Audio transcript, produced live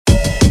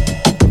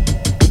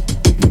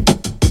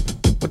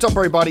What's up,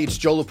 everybody? It's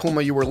Joe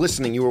LaPuma. You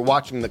were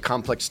watching the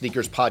Complex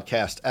Sneakers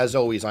podcast. As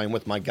always, I am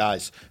with my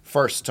guys.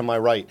 First, to my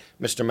right,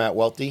 Mr. Matt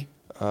Welty.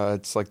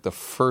 It's like the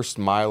first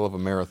mile of a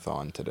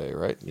marathon today,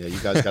 right? Yeah, you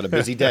guys got a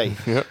busy day.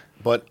 Yep.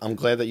 But I'm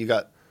glad that you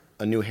got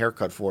a new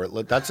haircut for it.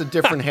 Look, that's a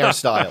different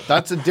hairstyle.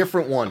 That's a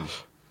different one.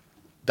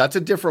 That's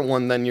a different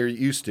one than you're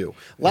used to.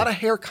 A lot of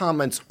hair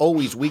comments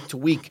always week to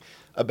week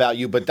about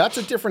you, but that's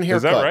a different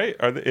haircut. Is that right?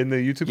 Are they in the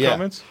YouTube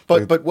comments?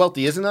 But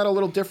Welty, isn't that a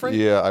little different?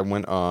 Yeah, I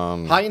went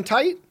high and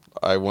tight?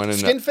 I went in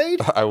Skin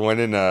fade? I went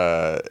in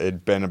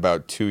it'd been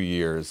about 2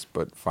 years,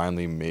 but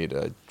finally made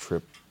a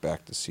trip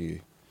back to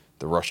see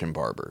the Russian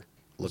barber.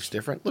 Looks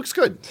different. Looks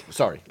good.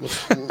 Sorry.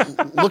 Looks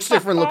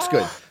different. Looks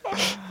good.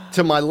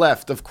 To my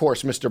left, of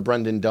course, Mr.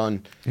 Brendan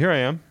Dunn. Here I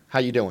am. How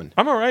you doing?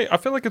 I'm all right. I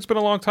feel like it's been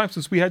a long time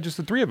since we had just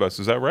the three of us.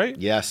 Is that right?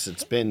 Yes,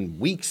 it's been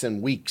weeks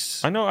and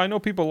weeks. I know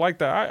people like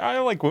that. I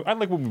like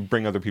when we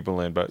bring other people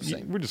in, but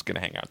Same. we're just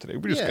gonna hang out today.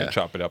 We're just gonna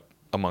chop it up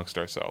amongst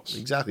ourselves.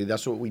 Exactly.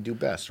 That's what we do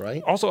best,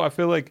 right? Also, I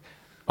feel like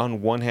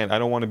on one hand, I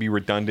don't want to be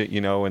redundant,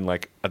 and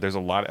like there's a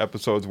lot of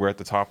episodes where at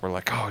the top we're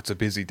like, oh, it's a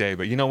busy day,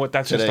 but you know what?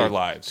 That's just our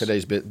lives.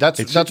 Today's busy. That's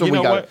what we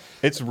got.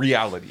 It's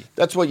reality.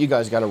 That's what you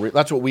guys got to.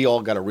 That's what we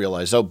all got to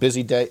realize. Oh,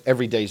 busy day.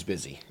 Every day's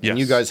busy. Yes. And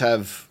you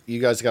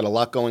guys got a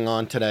lot going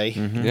on today.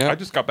 Mm-hmm. Yeah. I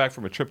just got back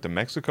from a trip to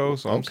Mexico,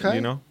 so Okay.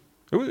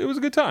 it was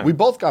a good time. We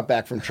both got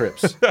back from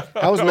trips.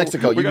 How was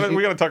Mexico? we got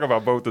to talk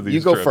about both of these. You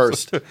go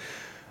trips. first.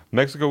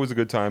 Mexico was a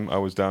good time. I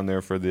was down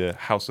there for the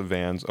House of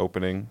Vans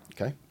opening.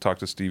 Okay. Talked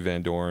to Steve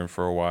Van Doren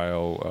for a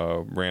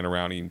while. Ran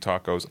around eating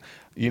tacos.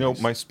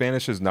 My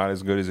Spanish is not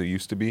as good as it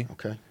used to be.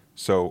 Okay.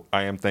 So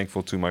I am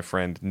thankful to my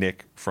friend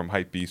Nick from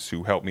Hypebeast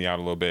who helped me out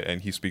a little bit,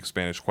 and he speaks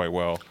Spanish quite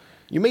well.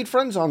 You made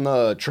friends on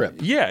the trip.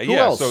 Yeah, Who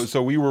yeah. else?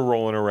 So we were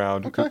rolling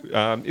around. Okay.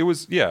 It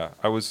was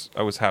I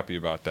was happy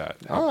about that.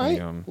 All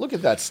right. Look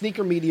at that.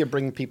 Sneaker media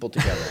bringing people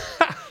together.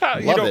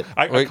 Love it.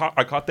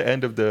 I caught the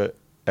end of the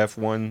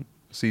F1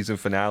 season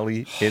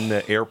finale in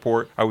the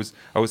airport. I was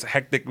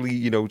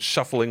hectically,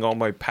 shuffling all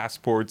my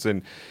passports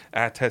and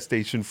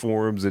attestation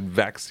forms and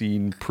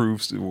vaccine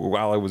proofs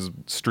while I was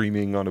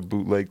streaming on a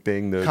bootleg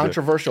thing.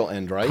 Controversial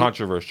end, right?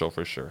 Controversial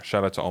for sure.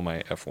 Shout out to all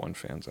my F1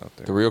 fans out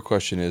there. The real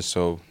question is,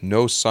 so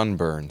no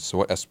sunburn. So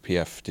what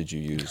SPF did you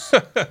use?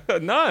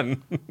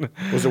 None.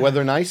 Was the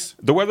weather nice?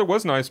 The weather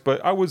was nice,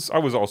 but I was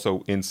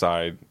also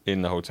inside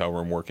in the hotel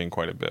room working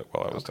quite a bit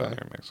while I was down there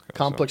in Mexico.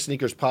 Complex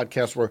Sneakers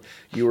podcast where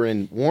you were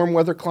in warm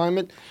weather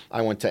climate.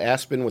 I went to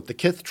Aspen with the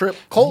Kith trip.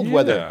 Cold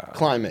weather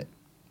climate.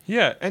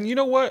 Yeah, and you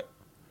know what?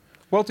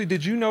 Welty,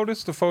 did you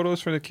notice the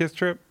photos for the Kith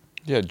trip?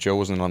 Yeah, Joe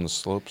wasn't on the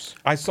slopes.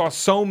 I saw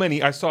so many.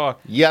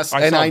 Yes,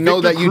 I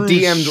know that you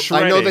DM'd.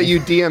 I know that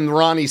you DM'd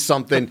Ronnie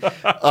something.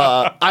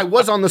 I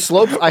was on the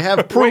slopes. I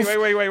have proof.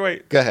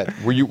 Wait. Go ahead.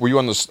 Were you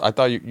on the? I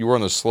thought you were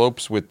on the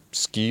slopes with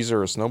skis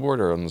or a snowboard,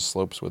 or on the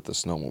slopes with the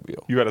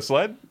snowmobile. You had a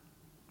sled?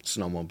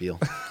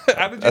 Snowmobile.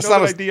 How did you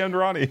know that I DM'd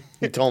Ronnie?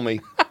 He told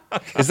me.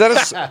 Is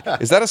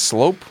that a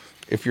slope?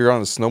 If you're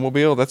on a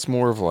snowmobile, that's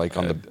more of like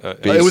on the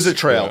base. It was a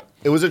trail. Yeah.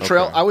 It was a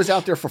trail. Okay. I was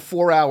out there for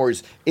 4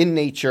 hours in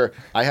nature.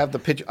 I have the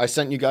picture. I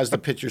sent you guys the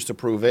pictures to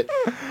prove it.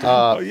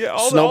 All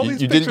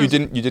these You pictures.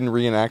 didn't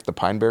reenact the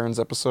Pine Barrens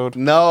episode?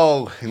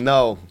 No.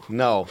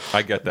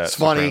 I get that. It's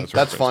funny. Sopranos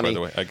That's reference, funny. By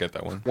the way, I get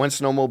that one. Went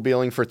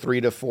snowmobiling for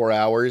 3 to 4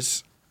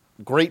 hours.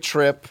 Great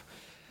trip.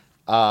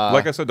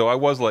 Like I said, though, I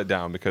was let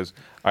down because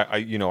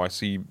I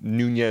see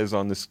Nunez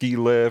on the ski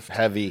lift.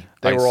 Heavy.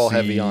 They were all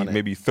heavy see on it.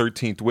 Maybe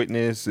 13th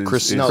Witness. No,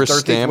 Chris 13th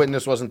Stamp.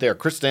 Witness wasn't there.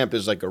 Chris Stamp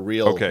is like a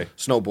real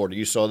snowboarder.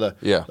 You saw the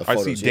Yeah. the I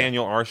photos, see yeah.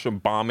 Daniel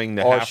Arsham bombing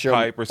the Arsham- half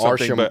pipe or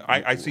something, Arsham- but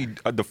I see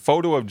the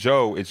photo of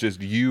Joe. It's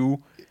just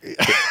you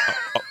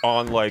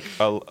on like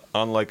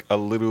a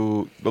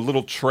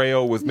little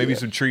trail with maybe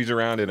some trees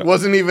around it. It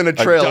wasn't even a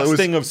trail. A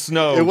dusting of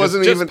snow. It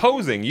wasn't just even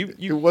posing. It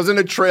You wasn't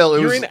a trail.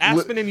 you're in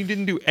Aspen and you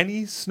didn't do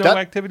any snow That-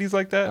 activities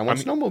like that. I went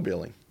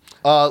snowmobiling.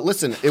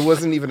 Listen, it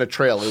wasn't even a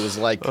trail. It was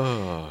like,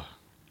 all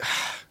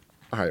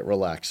right,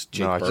 relax,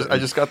 Jake No, Burton. I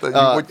just got the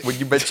when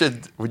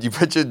you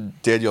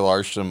mentioned Daniel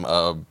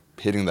Arsham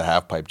hitting the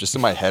half pipe. Just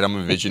in my head, I'm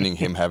envisioning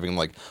him having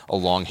like a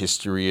long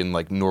history in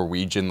like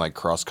Norwegian like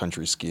cross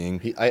country skiing.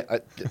 They're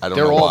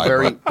know all why,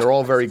 they're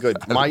all very good.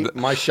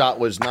 My shot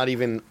was not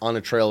even on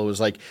a trail. It was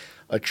like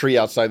a tree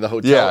outside the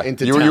hotel Yeah,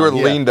 into you town. were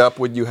Yeah. leaned up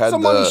when you had It's a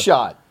money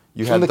shot.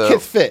 You from had the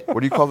Kith Fit. What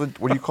do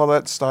you call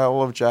that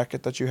style of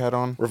jacket that you had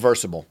on?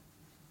 Reversible,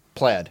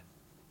 plaid.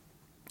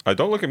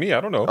 Don't look at me. I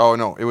don't know. Oh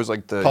no, it was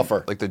like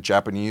Puffer. the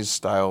Japanese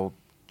style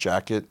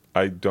jacket.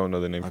 I don't know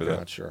the name for that.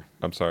 Not sure.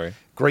 I'm sorry.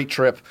 Great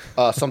trip.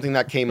 Something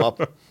that came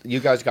up. You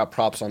guys got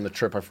props on the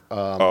trip.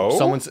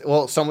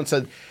 Someone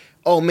said,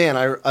 "Oh man,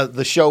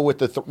 the show with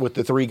the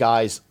three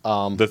guys."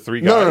 The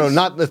three No, guys?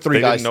 not the three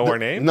They guys. didn't know our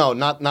name? No,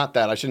 not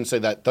that. I shouldn't say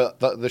that.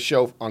 The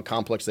show on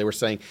Complex. They were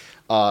saying,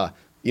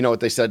 you know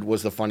what they said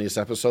was the funniest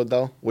episode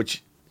though. What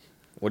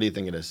do you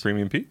think it is?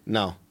 Premium Pete?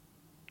 No,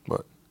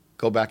 What?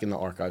 go back in the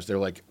archives. They're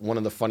like one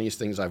of the funniest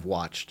things I've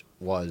watched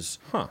was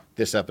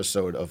this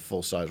episode of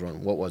Full Size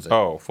Run. What was it?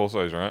 Oh, Full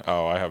Size Run?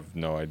 Oh, I have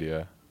no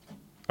idea.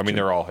 I mean,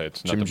 they're all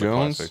hits. Jim Nothing but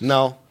Jones? classics.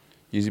 No,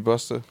 Easy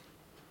Buster?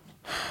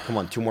 Come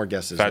on, 2 more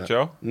guesses. Fat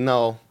Joe?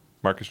 No.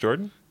 Marcus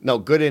Jordan? No,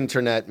 good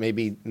internet,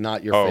 maybe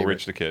not your Oh, favorite.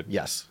 Rich the Kid.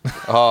 Yes.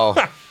 Oh,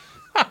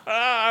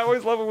 I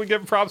always love it when we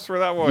get props for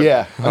that one.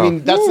 Yeah. I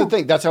mean, that's the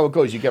thing. That's how it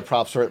goes. You get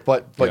props for it.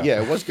 But Yeah.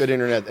 yeah, it was good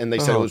internet, and they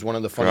said it was one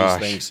of the funniest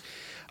gosh. things.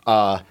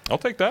 I'll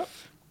take that.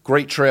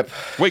 Great trip.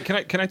 Wait,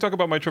 can I talk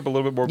about my trip a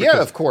little bit more? Yeah,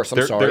 Because of course. I'm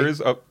there, sorry. There is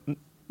a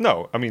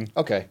no. I mean,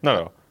 Okay.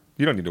 no.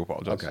 You don't need to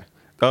apologize.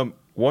 Okay.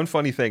 One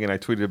funny thing, and I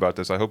tweeted about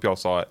this. I hope y'all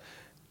saw it.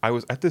 I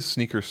was at this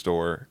sneaker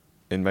store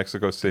in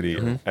Mexico City,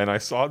 and I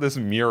saw this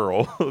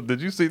mural. Did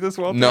you see this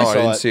one? no, I saw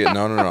didn't it. see it.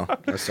 No.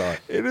 I saw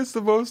it. It is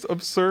the most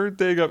absurd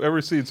thing I've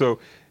ever seen. So,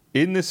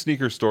 in this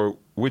sneaker store,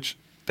 which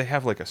they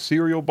have like a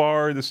cereal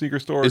bar in the sneaker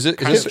store. Is it?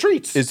 kind Is of- this,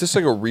 treats. is this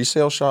like a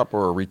resale shop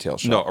or a retail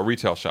shop? No, a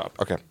retail shop.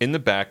 Okay. In the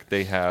back,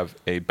 they have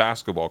a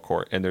basketball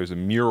court, and there's a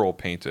mural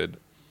painted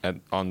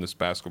on this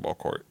basketball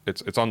court.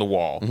 It's on the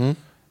wall,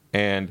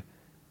 and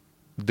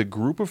the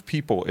group of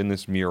people in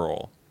this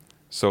mural.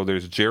 So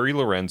there's Jerry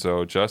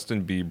Lorenzo,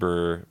 Justin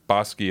Bieber,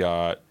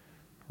 Basquiat,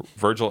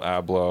 Virgil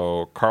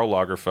Abloh, Karl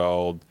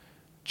Lagerfeld,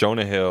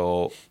 Jonah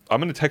Hill.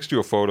 I'm going to text you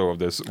a photo of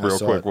this real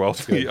saw quick, it.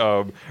 Welty.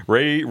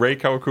 Ray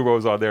Kawakubo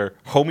is on there.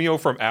 Homeo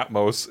from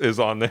Atmos is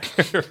on there.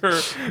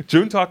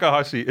 Jun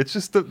Takahashi. It's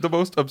just the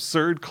most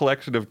absurd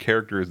collection of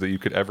characters that you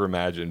could ever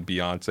imagine.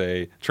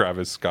 Beyonce,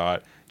 Travis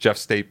Scott, Jeff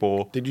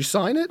Staple. Did you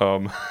sign it?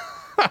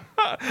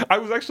 I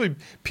was actually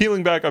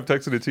peeling back. I'm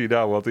texting it to you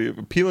now, Welty.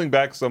 Peeling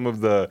back some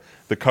of the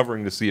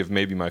covering to see if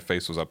maybe my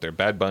face was up there.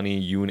 Bad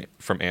Bunny, Yoon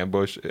from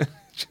Ambush.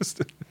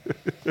 Just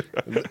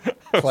I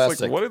was Classic.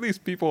 like, what do these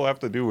people have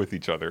to do with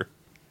each other?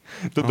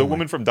 The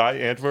woman from Die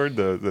Antwoord,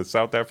 the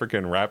South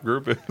African rap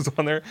group, is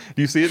on there.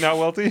 Do you see it now,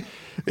 Welty?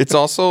 It's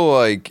also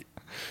like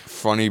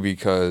funny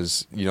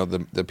because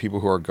the people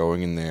who are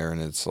going in there,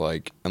 and it's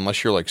like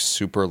unless you're like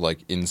super like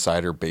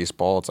insider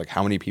baseball, it's like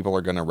how many people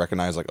are gonna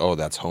recognize like, oh,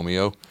 that's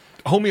Homeo.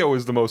 Homeo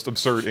is the most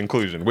absurd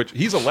inclusion, which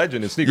he's a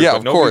legend in sneakers, Yeah, but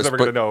of nobody's course, ever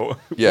going to but- know.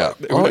 Yeah.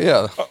 Oh,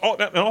 yeah. Oh,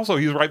 and also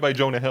he's right by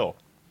Jonah Hill.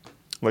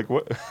 Like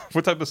what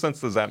type of sense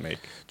does that make?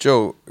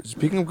 Joe,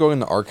 speaking of going in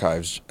the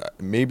archives,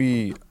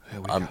 maybe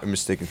I'm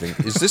mistaken.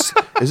 Is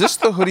this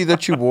the hoodie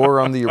that you wore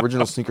on the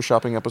original sneaker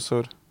shopping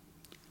episode?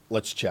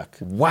 Let's check.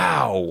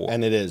 Wow.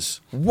 And it is.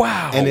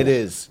 Wow. And it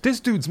is. This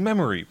dude's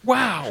memory.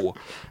 Wow.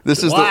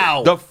 This is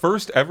Wow. The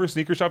first ever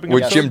sneaker shopping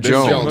With episode, Jim this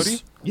same Jones.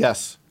 hoodie?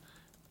 Yes.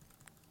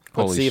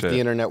 Let's Holy see if shit. the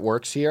internet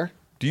works here.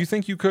 Do you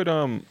think you could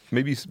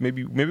maybe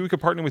we could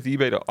partner with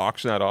eBay to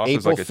auction that off as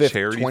April like a 5th,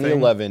 charity thing?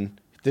 2011.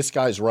 This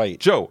guy's right.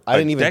 Joe, I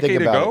didn't even think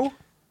decade about ago? it.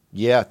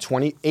 Yeah,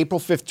 April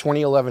 5th,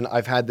 2011.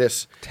 I've had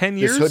this 10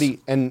 this years? hoodie,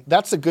 and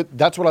that's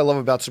what I love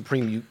about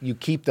Supreme. You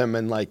keep them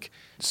and like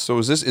So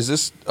is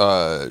this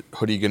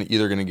hoodie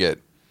either gonna get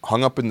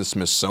hung up in the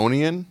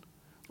Smithsonian,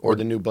 or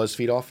the new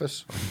BuzzFeed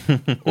office.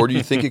 or do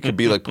you think it could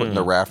be like put in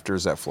the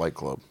rafters at Flight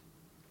Club?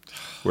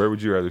 Where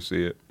would you rather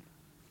see it?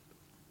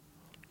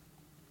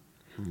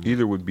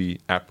 Either would be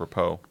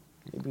apropos.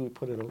 Maybe we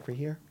put it over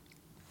here.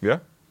 Yeah?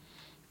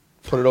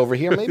 Put it over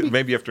here, maybe.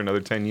 Maybe after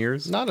another 10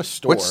 years? Not a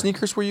store. What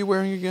sneakers were you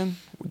wearing again?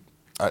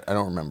 I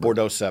don't remember.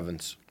 Bordeaux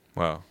sevens.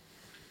 Wow.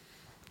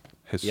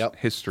 Yep.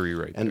 History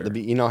right And there.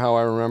 you know how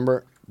I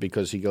remember?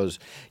 Because he goes,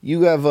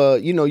 you have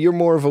you're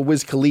more of a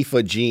Wiz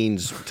Khalifa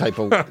jeans type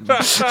of. Jim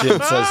says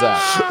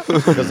that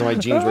because my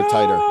jeans were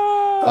tighter.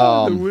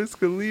 The Wiz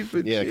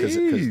Khalifa Yeah,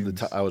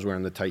 because I was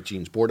wearing the tight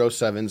jeans. Bordeaux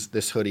sevens.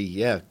 This hoodie,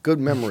 yeah, good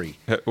memory.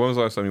 When was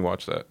the last time you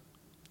watched that?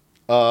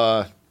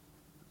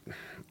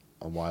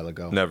 A while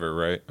ago. Never,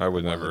 right? I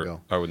would while never.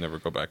 ago. I would never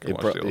go back and It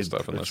watch pro- the old it- stuff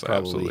it's unless I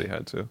probably- absolutely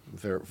had to.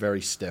 Very,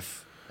 very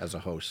stiff as a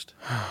host.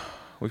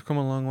 We've come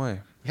a long way.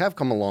 You have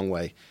come a long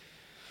way.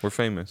 We're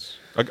famous.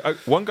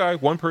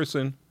 One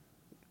person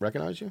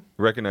Recognize you?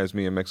 recognized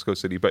me in Mexico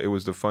City, but it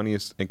was the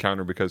funniest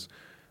encounter because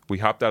we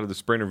hopped out of the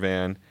Sprinter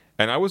van,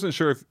 and I wasn't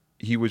sure if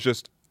he was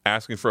just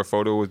asking for a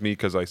photo with me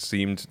because I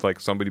seemed like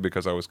somebody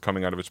because I was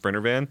coming out of a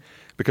Sprinter van,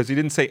 because he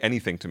didn't say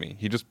anything to me.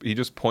 He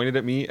just pointed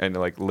at me and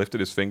like lifted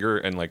his finger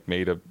and like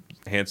made a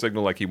hand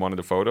signal like he wanted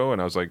a photo,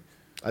 and I was like,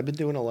 I've been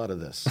doing a lot of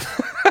this.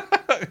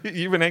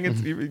 "You've been hanging?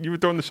 You were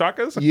throwing the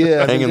shakas?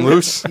 Yeah, I've been Hanging doing-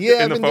 loose?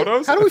 Yeah, In the I've been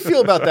photos? How do we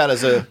feel about that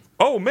as a?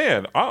 Oh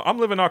man, I'm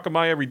living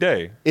Akamai every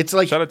day. It's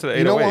like, shout out to the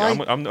you know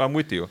 808. why? I'm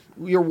with you.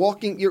 You're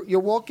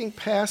walking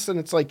past, and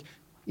it's like,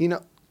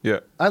 Yeah,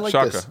 I like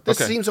Shaka. this.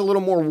 This Okay. seems a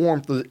little more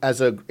warmth as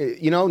a,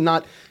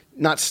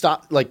 not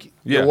stop like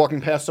Yeah. you're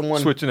walking past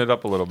someone. Switching it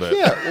up a little bit.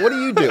 Yeah. What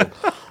do you do?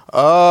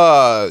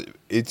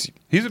 It's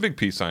He's a big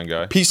peace sign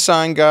guy. peace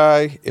sign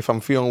guy. If I'm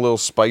feeling a little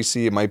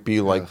spicy, it might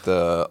be like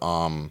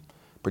the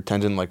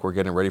pretending like we're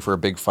getting ready for a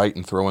big fight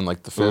and throwing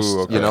like the fist.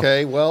 okay. You know?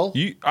 Okay. Well.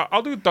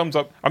 I'll do a thumbs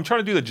up. I'm trying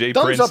to do the J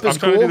Thumbs Prince. up is I'm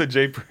trying to cool. do the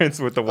J Prince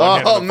with the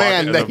one hand Oh in the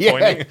man.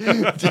 pocket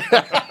and the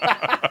Yeah.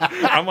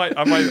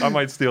 pointing. I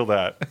might steal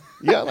that.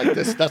 Yeah. Like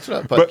this. That's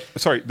what. But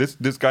sorry,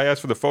 this guy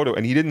asked for the photo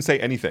and he didn't say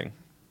anything.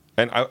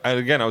 And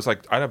I was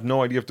like, I have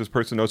no idea if this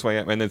person knows who I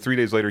am. And then 3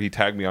 days later, he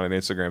tagged me on an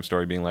Instagram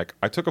story being like,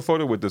 I took a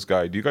photo with this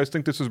guy. Do you guys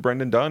think this is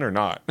Brendan Dunn or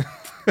not?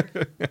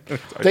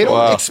 They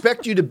don't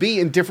expect you to be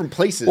in different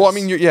places. Well, I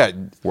mean, if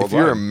Worldwide.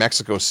 you're in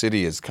Mexico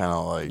City, it's kind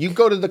of like you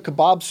go to the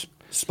kebab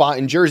spot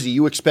in Jersey,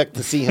 you expect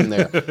to see him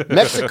there.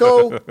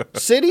 Mexico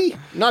City,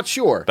 not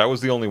sure. That was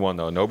the only one,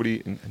 though. Nobody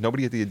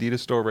at the Adidas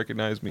store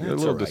recognized me.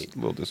 That's a all right.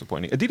 little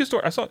disappointing. Adidas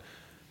store, I saw.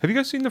 Have you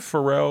guys seen the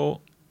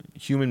Pharrell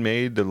Human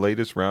Made, the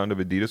latest round of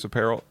Adidas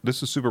apparel?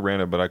 This is super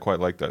random, but I quite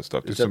like that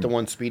stuff. Is that the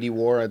one Speedy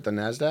wore at the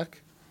NASDAQ?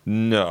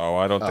 No,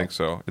 I don't Oh. think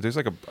so. There's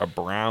like a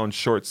brown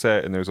short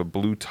set, and there's a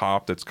blue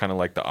top that's kind of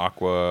like the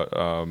Aqua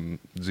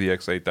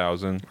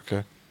ZX8000.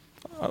 okay.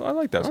 I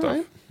like that All stuff.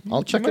 right.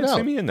 I'll check you it might out.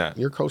 See me in that.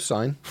 Your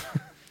cosign.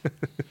 It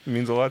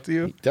means a lot to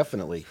you.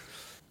 Definitely.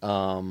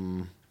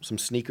 Some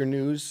sneaker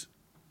news.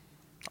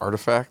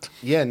 Artifact.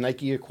 Yeah,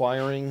 Nike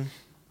acquiring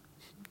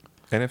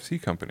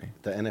NFC company.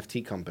 the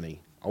NFT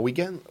company. Are we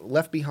getting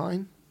left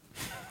behind?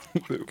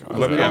 Let me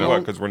don't know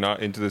own- because we're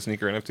not into the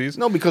sneaker NFTs.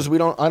 No, because I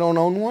don't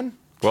own one.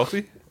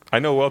 Wealthy. I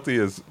know Wealthy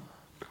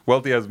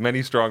has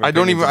many strong. I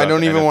don't even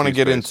opinions want to about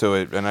get the NFT into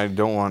it, and I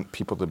don't want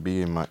people to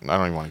be in my. I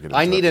don't even want to get into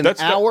I it. need an That's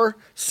the- hour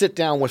sit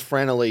down with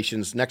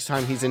Franelations next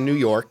time he's in New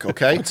York.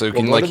 Okay, So he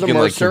We'll can go like to he the can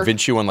like Mercer.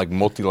 convince you on like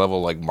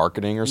multi-level like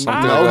marketing or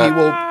something. No, like he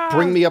that. will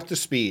bring me up to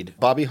speed.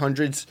 Bobby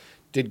Hundreds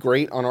did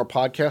great on our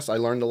podcast. I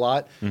learned a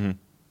lot. Mm-hmm.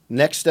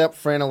 Next step,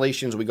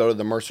 Franelations, we go to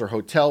the Mercer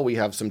Hotel. We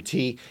have some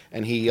tea,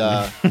 and he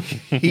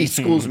he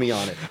schools me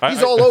on it.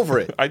 He's all over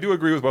it. I do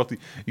agree with Wealthy.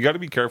 You got to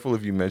be careful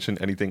if you mention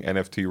anything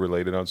NFT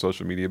related on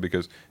social media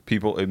because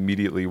people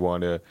immediately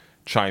want to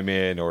chime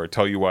in or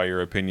tell you why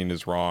your opinion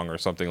is wrong or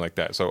something like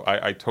that. So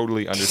I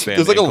totally understand.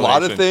 There's like a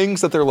lot of inclination.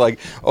 things that they're like,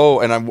 oh,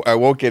 and I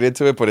won't get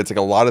into it, but it's like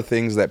a lot of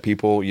things that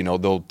people,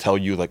 they'll tell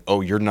you like,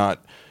 oh, you're not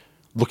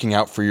looking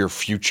out for your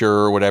future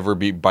or whatever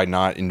by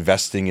not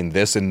investing in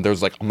this. And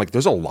there's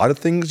a lot of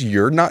things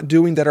you're not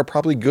doing that are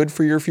probably good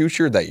for your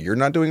future that you're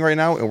not doing right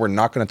now, and we're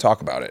not going to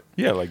talk about it.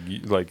 Yeah, like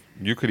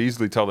you could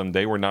easily tell them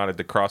they were not at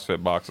the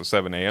CrossFit box at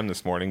 7 a.m.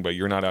 this morning, but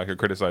you're not out here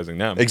criticizing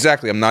them.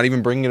 Exactly. I'm not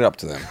even bringing it up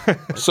to them.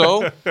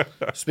 So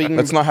Speaking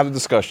let's not have the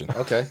discussion.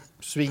 Okay.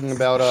 Speaking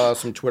about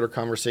some Twitter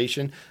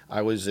conversation,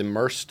 I was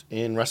immersed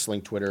in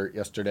wrestling Twitter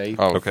yesterday.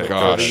 Oh, Okay,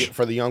 gosh.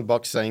 For the Young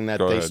Bucks saying that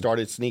Go they ahead.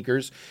 started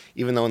sneakers,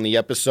 even though in the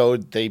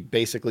episode they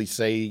basically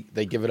say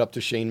they give it up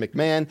to Shane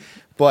McMahon.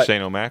 But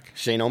Shane O'Mac.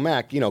 Shane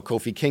O'Mac,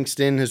 Kofi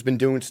Kingston has been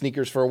doing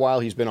sneakers for a while.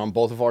 He's been on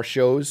both of our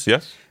shows.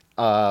 Yes.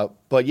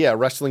 But yeah,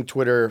 wrestling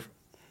Twitter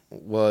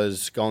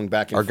was going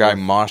back and Our forth. guy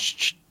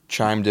Mosh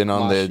chimed in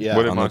on Mosh, the. yeah.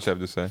 What did on the- Mosh have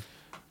to say?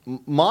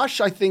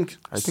 Mosh, I think,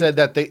 said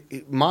that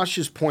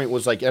Mosh's point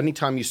was like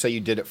anytime you say you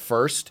did it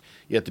first,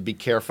 you have to be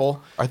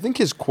careful. I think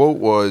his quote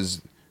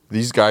was,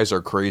 "These guys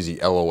are crazy."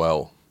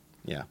 LOL.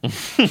 Yeah.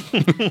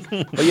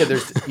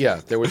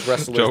 But there was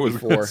wrestlers Joe was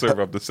going before. to serve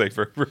up the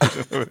safer version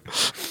of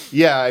it.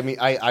 Yeah, I mean,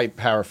 I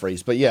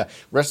paraphrase, but yeah,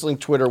 wrestling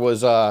Twitter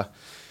was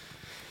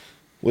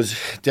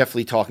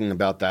definitely talking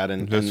about that,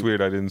 and That's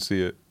weird. I didn't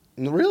see it.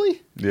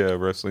 really, Yeah,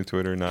 wrestling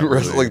Twitter, not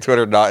Wrestling really,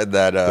 Twitter not in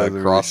that doesn't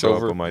really show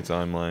up crossover. on my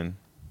timeline.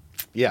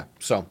 yeah.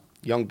 So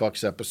Young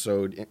Bucks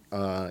episode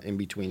in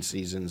between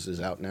seasons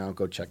is out now.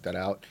 Go check that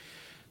out.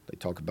 They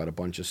talk about a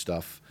bunch of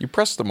stuff. You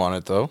pressed them on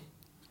it though.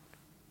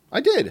 I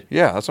did.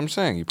 Yeah, that's what I'm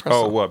saying. You pressed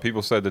Oh, them. what?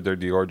 People said that their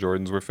Dior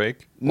Jordans were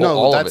fake? Well, No,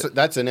 all of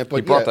that's it. in it. But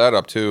He brought yeah, that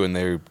up too, and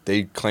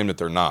they claim that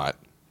they're not,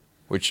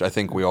 which I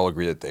think we all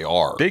agree that they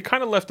are. They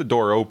kind of left the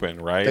door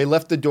open, right? they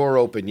left the door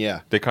open.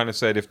 Yeah. They kind of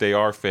said if they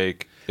are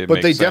fake, it But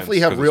makes they sense definitely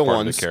have 'cause it's real part of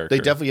the ones. They character.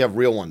 definitely have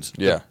real ones.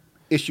 Yeah.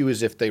 The issue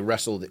is if they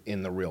wrestled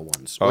in the real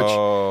ones,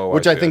 Oh,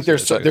 which I I see, think I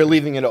see, I see. they're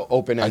leaving it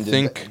open I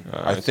ended.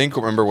 think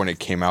remember when it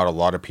came out, a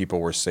lot of people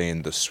were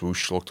saying the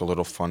swoosh looked a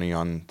little funny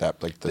on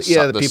that, like the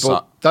Yeah, si- the people.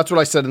 si- That's what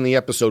I said in the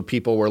episode.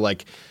 People were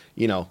like,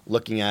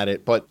 looking at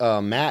it. But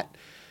Matt,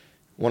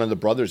 one of the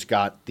brothers,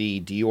 got the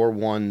Dior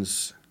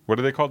ones, What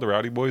are they called? The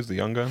Rowdy Boys? The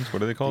Young Guns?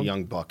 What are they the called?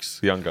 Young Bucks.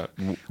 The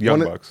Young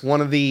Bucks. One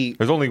of the.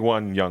 There's only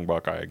one Young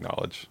Buck I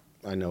acknowledge,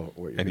 I know.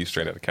 What you're and he's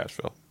straight out of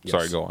Cashville. Yes.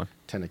 Sorry, go on.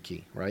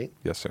 Tennessee, right?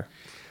 Yes, sir.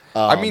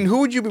 I mean, who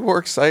would you be more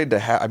excited to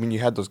have? I mean, you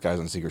had those guys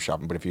on Secret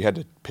Shopping, but if you had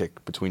to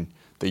pick between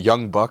the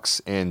Young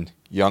Bucks and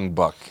Young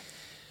Buck,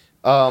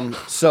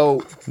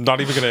 So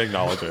Not even going to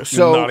acknowledge it.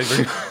 So- Not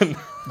even.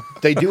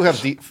 they do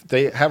have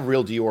they have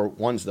real Dior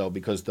ones though,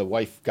 because the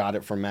wife got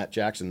it from Matt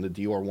Jackson, the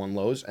Dior one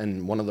lows,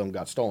 and one of them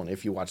got stolen.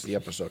 If you watch the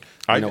episode,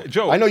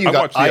 Joe, I know you I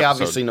guys. watched the I episode.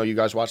 obviously know you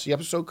guys watch the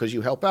episode because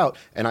you help out,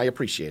 and I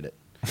appreciate it.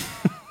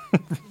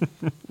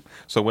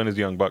 So when is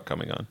Young Buck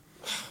coming on?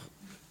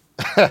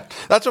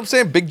 that's what I'm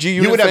saying. Big G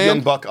unit You would have fan?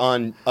 Young Buck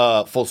on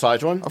full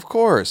size one, Of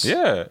course.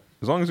 Yeah,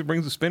 as long as it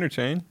brings the spinner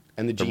chain.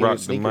 and the G rock, Unit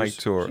the sneakers. mic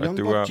tour. I Young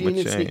threw Buck out G my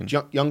Unit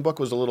chain. Young Buck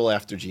was a little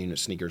after G Unit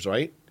sneakers,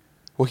 right?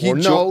 Well, he Or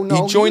no,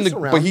 he joined was the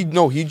around. but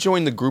he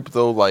joined the group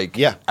though. Like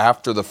Yeah.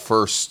 after the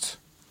first,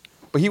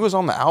 but he was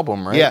on the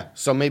album, right? Yeah,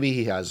 so maybe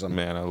he has them.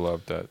 Man, I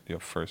love that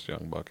first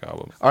Young Buck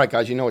album. All right,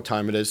 guys, you know what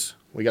time it is.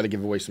 We got to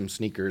give away some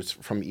sneakers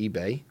from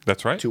eBay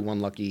That's right. to one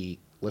lucky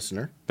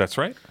listener. That's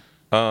right.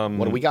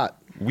 What do we got?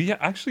 We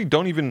actually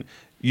don't even.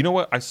 You know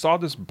what? I saw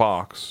this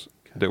box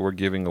that we're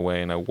giving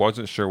away, and I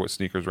wasn't sure what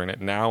sneakers were in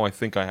it. Now I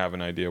think I have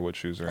an idea what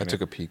shoes are in I it.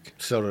 took a peek.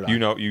 So did I. You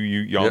know,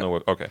 y'all Yeah. know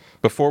what? Okay.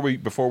 Before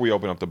we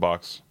open up the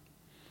box,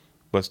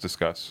 let's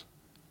discuss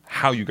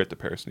how you get the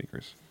pair of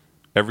sneakers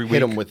every week. Hit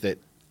them with it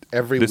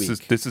every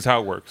week. This is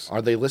how it works.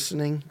 Are they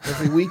listening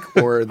every week,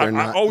 or they're I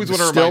not? always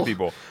want to Still? remind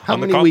people How on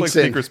the many Complex weeks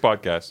in? Sneakers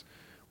podcast,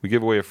 we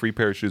give away a free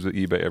pair of shoes with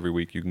eBay every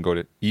week. You can go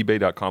to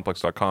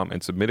ebay.complex.com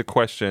and submit a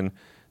question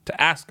to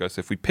ask us.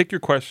 If we pick your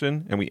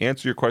question and we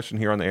answer your question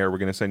here on the air, we're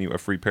going to send you a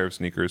free pair of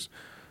sneakers.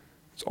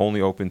 It's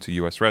only open to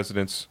U.S.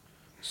 residents,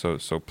 so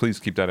please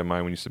keep that in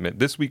mind when you submit.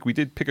 This week, we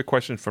did pick a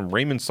question from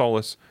Raymond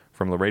Solis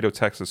from Laredo,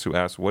 Texas, who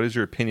asked, what is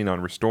your opinion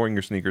on restoring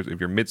your sneakers if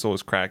your midsole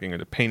is cracking or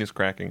the paint is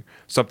cracking,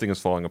 something is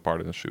falling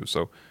apart in the shoe?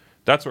 So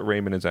that's what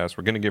Raymond has asked.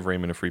 We're going to give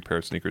Raymond a free pair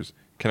of sneakers.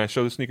 Can I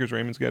show the sneakers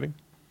Raymond's getting?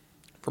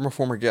 From a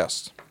former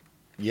guest.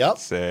 Yep.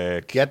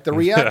 Sick. Get the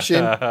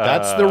reaction.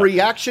 That's the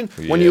reaction.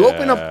 When you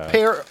open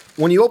Yeah.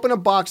 when you open a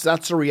box,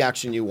 that's the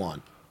reaction you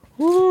want.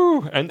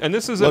 Woo! And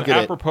this is Look an at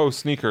it. apropos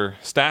sneaker.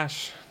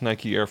 Stash,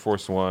 Nike Air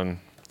Force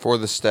One. For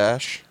the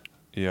stash.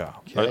 Yeah.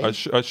 Okay.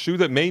 A shoe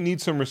that may need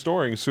some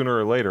restoring sooner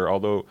or later,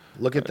 although...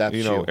 Look at that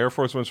You know, shoe. Air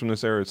Force Ones from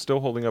this era is still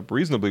holding up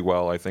reasonably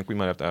well. I think we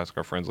might have to ask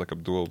our friends like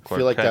Abdul I Clark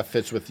feel like Kent. that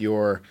fits with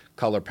your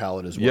color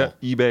palette as well.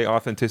 Yeah, eBay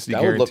authenticity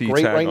That would look guarantee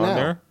great tag right on now.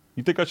 there.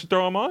 You think I should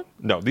throw them on?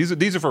 No, these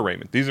are for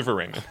Raymond. These are for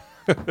Raymond.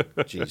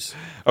 Jeez.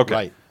 Okay.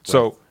 Right.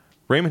 So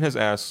Raymond has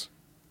asked,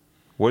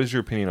 what is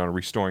your opinion on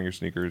restoring your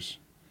sneakers?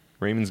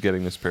 Raymond's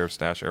getting this pair of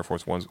Stash Air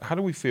Force Ones. How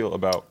do we feel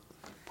about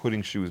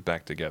putting shoes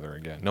back together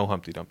again? No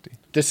Humpty Dumpty.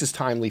 This is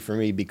timely for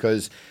me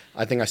because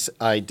I think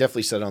I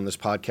definitely said on this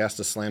podcast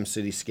the Slam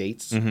City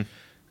skates,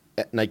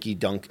 at Nike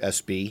Dunk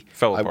SB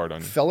Fell apart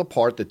on you. Fell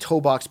apart the toe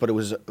box, but it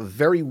was a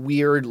very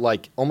weird,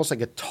 like almost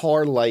like a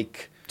tar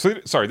like. So,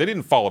 sorry, they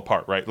didn't fall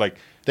apart, right? Like,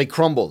 They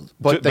crumbled,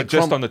 but they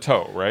just on the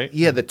toe, right?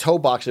 Yeah, the toe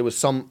box. It was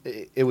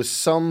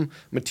some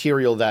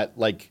material that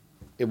like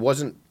it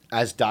wasn't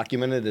as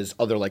documented as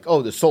other like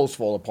the soles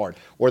fall apart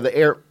or the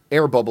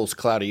air bubbles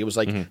cloudy. It was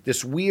like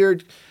this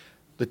weird.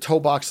 The toe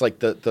box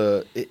like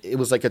it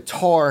was like a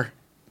tar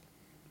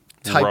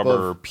type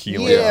Rubber of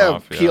peeling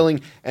off, yeah.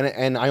 peeling,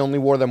 and I only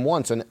wore them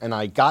once, and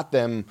I got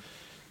them,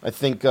 I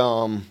think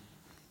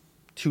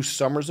 2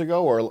 summers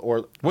ago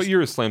or What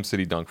year is Slam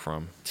City Dunk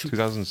from?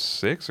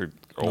 2006 or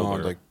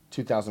older? No, like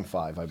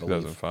 2005, I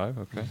believe. 2005.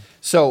 Okay.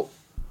 So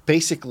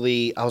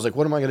basically, I was like,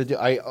 "What am I going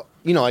to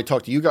do?" I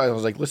talked to you guys. I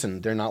was like,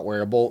 "Listen, they're not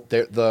wearable.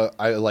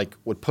 I like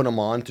would put them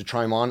on to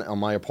try them on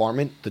my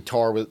apartment. The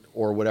tar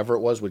or whatever it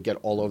was would get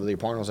all over the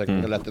apartment. I was like, I'm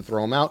going to have to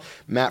throw them out."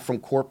 Matt from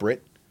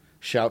corporate,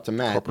 shout out to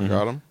Matt, Corporate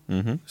got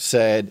him.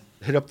 said,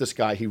 "Hit up this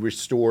guy. He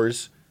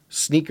restores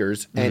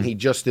sneakers, and he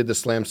just did the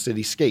Slam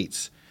City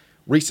skates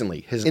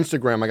recently. His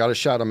Instagram, I got to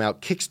shout him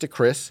out. Kicks to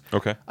Chris.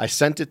 Okay. I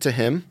sent it to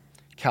him,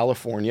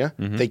 California.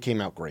 They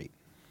came out great.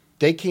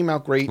 They came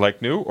out great.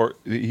 Like new, or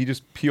he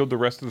just peeled the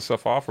rest of the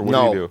stuff off, or what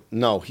no, did he do?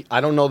 No, I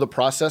don't know the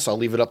process. I'll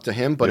leave it up to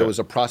him. But Yeah. it was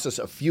a process,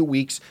 a few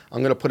weeks.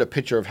 I'm going to put a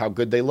picture of how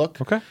good they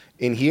look Okay.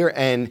 in here,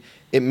 and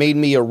it made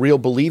me a real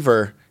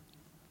believer.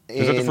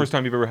 Is that the first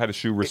time you've ever had a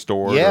shoe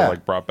restored Yeah. or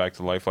like brought back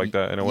to life like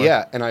that in a way?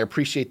 Yeah, and I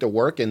appreciate the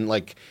work, and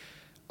like,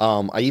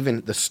 I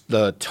even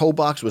the toe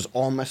box was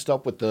all messed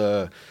up with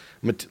the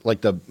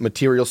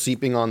material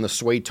seeping on the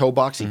suede toe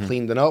box. He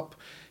cleaned it up.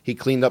 He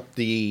cleaned up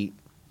the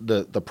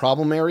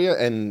problem area,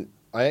 and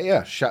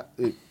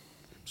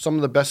some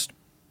of the best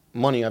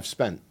money I've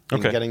spent in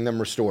Okay. getting them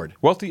restored.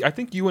 Welty, I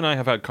think you and I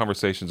have had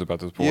conversations about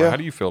this before. Yeah. How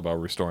do you feel about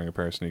restoring a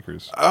pair of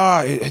sneakers?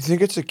 I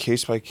think it's a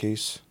case by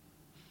case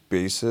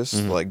basis.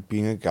 Like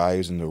being a guy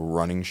who's into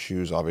running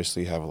shoes,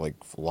 obviously have like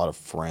a lot of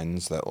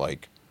friends that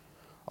like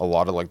a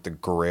lot of like the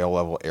Grail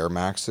level Air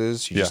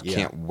Maxes. You Yeah. just Yeah.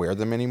 can't wear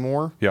them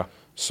anymore. Yeah.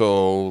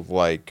 So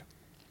like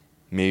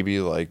maybe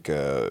like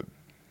an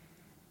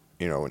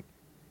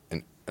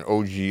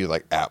OG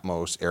like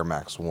Atmos Air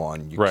Max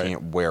 1, you Right.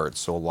 can't wear it.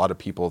 So a lot of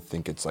people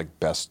think it's like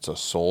best to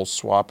sole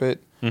swap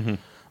it,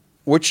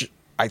 which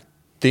I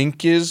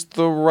think is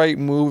the right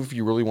move if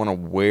you really want to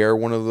wear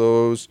one of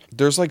those.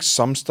 There's like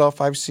some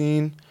stuff I've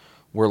seen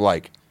where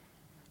like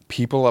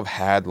people have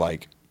had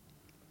like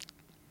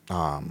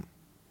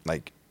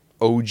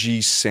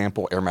OG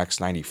sample Air Max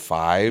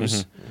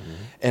 95s,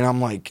 and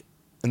I'm like,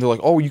 and they're like,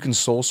 oh, you can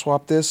sole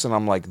swap this, and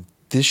I'm like,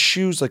 this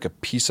shoe's like a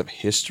piece of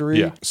history.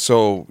 Yeah.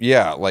 So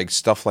yeah, like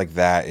stuff like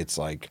that. It's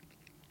like,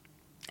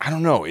 I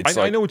don't know. It's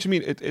I like, know what you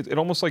mean. It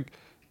almost like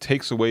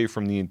takes away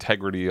from the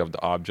integrity of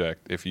the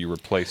object if you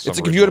replace some it's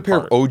like if you had a pair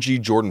original of part.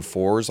 OG Jordan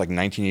 4s, like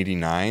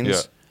 1989s.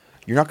 Yeah.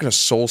 You're not going to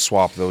soul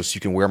swap those so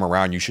you can wear them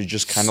around. You should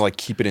just kind of like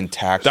keep it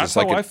intact. That's It's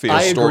like how a I feel. I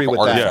agree historical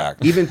with that.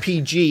 artifact. Even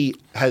PG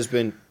has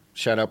been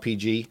shout out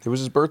PG. It was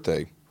his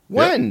birthday.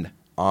 When?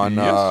 on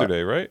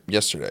Yesterday, right?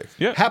 Yesterday.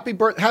 Yeah.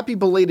 Happy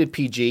belated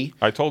PG.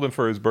 I told him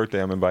for his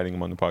birthday I'm inviting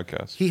him on the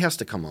podcast. He has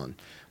to come on.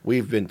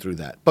 We've been through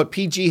that. But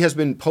PG has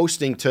been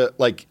posting to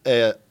like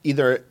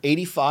either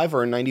 85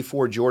 or a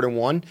 94 Jordan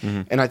 1,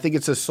 and I think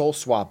it's a soul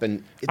swap,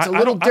 and it's a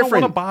little different. I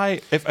don't want to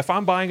buy, if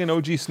I'm buying an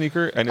OG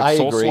sneaker and it's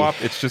soul swap,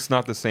 it's just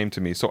not the same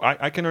to me. So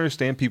I can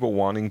understand people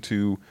wanting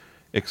to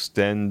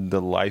extend the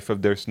life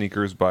of their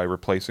sneakers by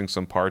replacing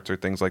some parts or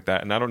things like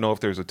that. And I don't know if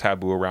there's a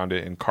taboo around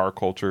it in car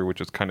culture,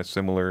 which is kind of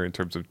similar in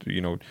terms of,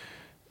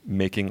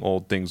 making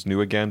old things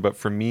new again. But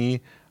for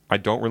me, I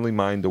don't really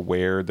mind the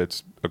wear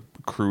that's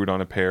accrued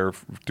on a pair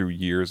through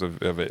years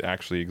of it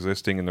actually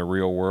existing in the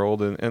real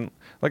world. And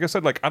like I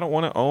said, like I don't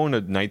want to own a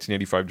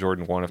 1985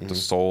 Jordan 1 if the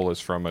sole is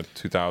from a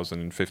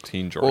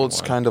 2015 Jordan 1. Well, it's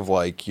kind of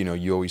like,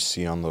 you always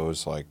see on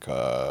those like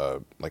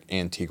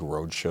antique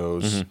road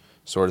shows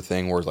sort of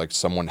thing where like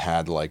someone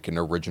had like an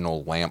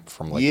original lamp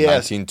from like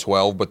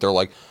 1912, but they're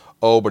like,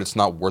 oh, but it's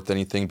not worth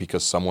anything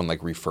because someone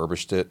like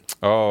refurbished it.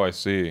 Oh, I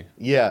see.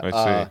 Yeah,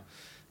 I see.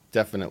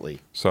 Definitely.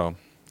 So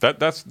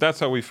that's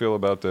how we feel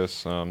about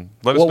this. Let us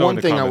know in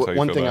the comments how you feel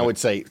one thing about I it. would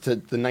say to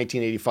the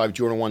 1985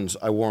 Jordan 1s,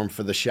 I wore them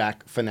for the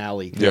Shaq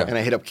finale, Yeah. and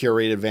I hit up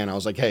Curated Van. I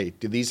was like, hey,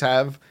 do these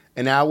have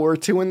an hour or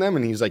two in them?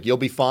 And he's like, you'll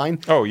be fine.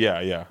 Oh,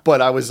 yeah.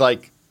 But I was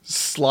like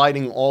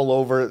sliding all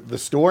over the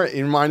store.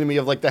 It reminded me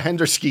of like the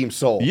Hender Scheme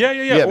sole.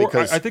 Yeah. Or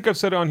Because I think I've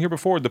said it on here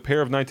before. The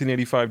pair of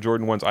 1985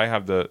 Jordan 1s, I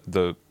have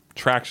the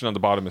traction on the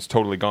bottom is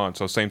totally gone.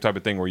 So same type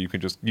of thing where you can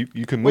just you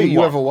can move. Wait,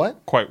 you have a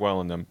what? Quite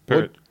well in them.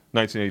 What?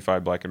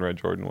 1985 black and red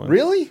Jordan 1.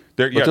 Really?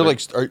 They're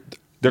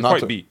They're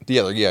quite beat.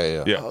 Yeah.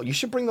 Yeah. Oh, you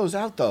should bring those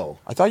out though.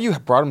 I thought you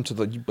brought them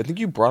to I think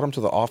you brought them to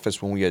the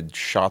office when we had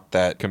shot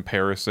that.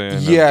 Comparison.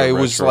 of Yeah, the it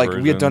was retro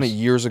like we had done it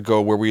versions. years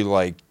ago where we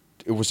like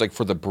it was like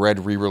for the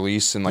bread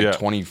re-release in like Yeah.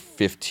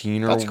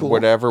 2015 or That's cool.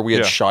 whatever. We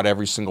had Yeah. shot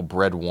every single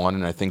bread one,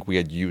 and I think we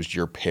had used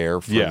your pair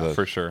for Yeah,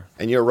 for sure.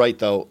 And you're right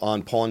though.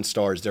 On Pawn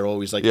Stars, they're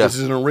always like, Yeah. "This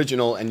is an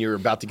original," and you're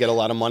about to get a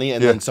lot of money,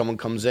 and Yeah. then someone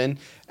comes in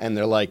and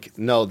they're like,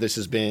 "No, this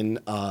has been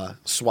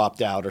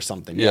swapped out or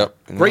something." Yep.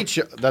 Yeah, great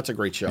show. That's a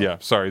great show. Yeah,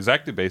 sorry.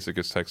 Zach the Basic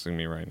is texting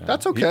me right now.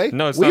 That's okay.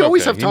 No, it's we not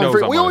always okay. have He time knows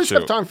for I'm we on always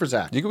have shoot. time for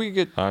Zach. You could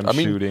get. I'm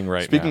shooting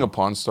right speaking now. of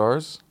Pawn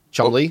Stars,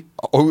 Chum Lee,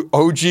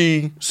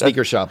 OG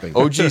sneaker shopping.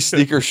 OG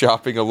sneaker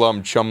shopping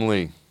alum Chum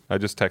Lee. I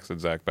just texted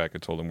Zach back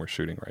and told him we're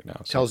shooting right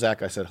now. So. Tell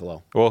Zach I said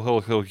hello,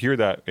 Well, he'll hear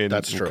that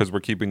That's true. because we're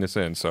keeping this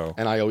in. So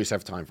and I always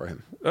have time for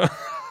him. I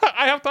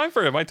have time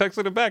for him. I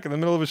texted him back in the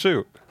middle of a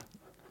shoot.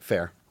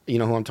 Fair. You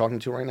know who I'm talking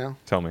to right now?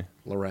 Tell me,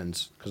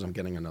 Lorenz, because I'm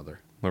getting another.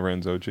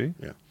 Lorenz OG.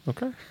 Yeah.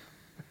 Okay.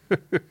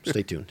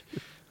 Stay tuned.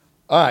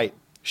 All right.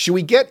 Should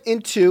we get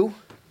into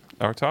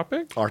Our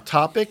topic. our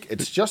topic?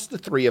 It's just the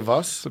three of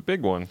us. It's a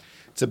big one.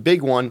 It's a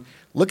big one.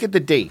 Look at the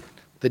date.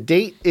 The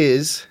date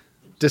is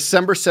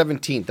December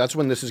 17th. That's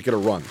when this is going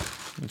to run.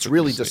 It's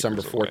really the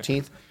December sneakers away.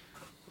 14th.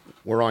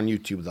 We're on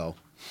YouTube, though.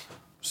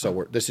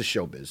 So this is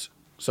showbiz.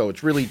 So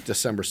it's really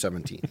December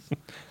 17th.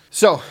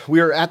 So we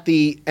are at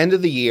the end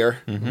of the year,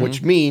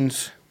 which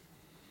means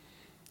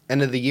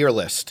end of the year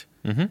list.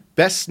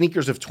 Best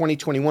sneakers of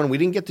 2021. We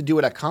didn't get to do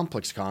it at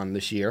ComplexCon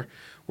this year.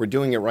 We're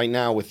doing it right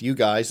now with you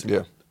guys.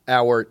 Yeah.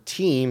 Our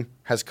team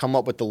has come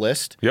up with the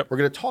list. Yep. We're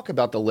going to talk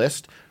about the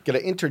list. Going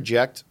to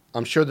interject.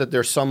 I'm sure that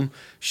there's some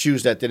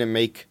shoes that didn't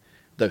make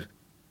the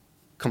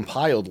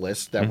compiled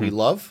list that we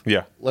love.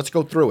 Yeah. Let's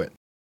go through it.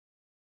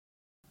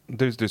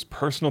 There's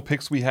personal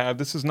picks we have.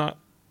 This is not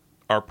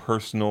our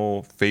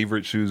personal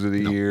favorite shoes of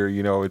the year.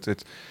 You know, it's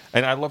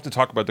and I love to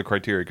talk about the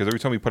criteria because every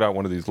time we put out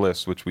one of these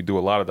lists, which we do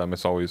a lot of them,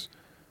 it's always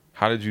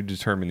how did you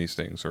determine these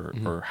things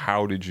or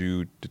how did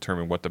you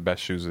determine what the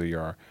best shoes of the year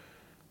are?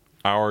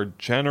 Our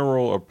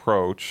general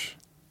approach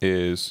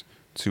is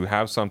to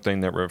have something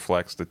that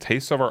reflects the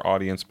taste of our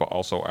audience, but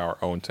also our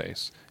own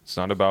taste. It's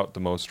not about the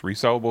most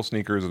resellable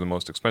sneakers or the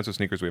most expensive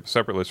sneakers. We have a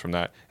separate list from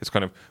that. It's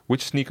kind of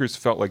which sneakers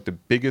felt like the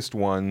biggest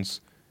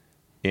ones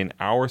in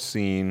our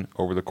scene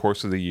over the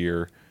course of the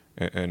year,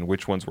 and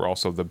which ones were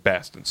also the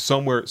best. And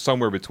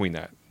somewhere between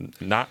that,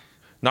 not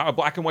a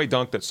black and white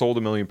Dunk that sold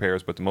 1 million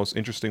pairs, but the most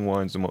interesting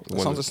ones. That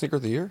sounds a sneaker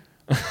of the year.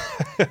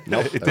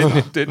 Nope.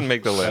 It didn't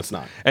make the list. That's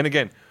not. And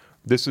again,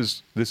 this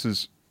is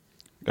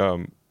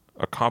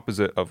a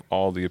composite of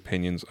all the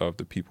opinions of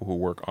the people who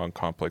work on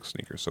complex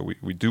sneakers. So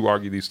we do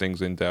argue these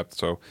things in depth.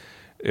 So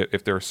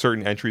if there are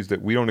certain entries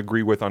that we don't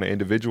agree with on an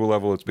individual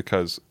level, it's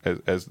because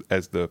as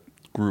the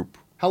group.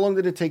 How long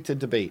did it take to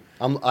debate?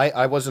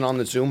 I wasn't on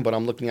the Zoom, but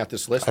I'm looking at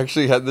this list. I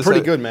actually had this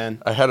Pretty good,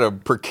 man. I had a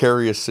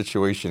precarious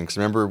situation because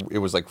remember it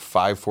was like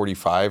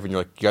 5:45, and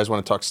you're like, "You guys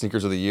want to talk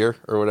sneakers of the year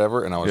or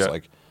whatever?" And I was Yeah.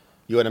 like,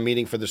 You had a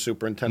meeting for the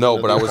superintendent? "No,"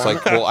 of but the I was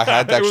like, "Well, I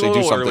had to It was a actually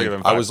do little earlier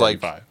something." than I was like,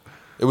 5:45.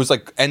 it was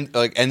like end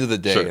of the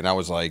day, Sure. and I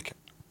was like,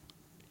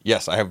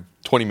 "Yes, I have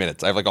 20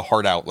 minutes. I have like a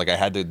hard out. Like I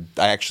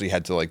actually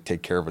had to like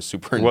take care of a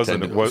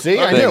superintendent." See,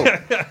 I knew.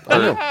 I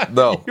knew.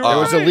 No, There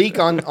was a leak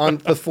on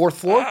the fourth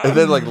floor. and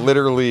then like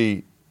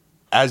literally,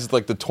 as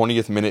like the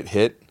 20th minute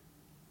hit,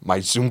 my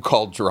Zoom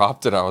call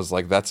dropped, and I was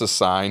like, "That's a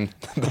sign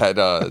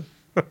that."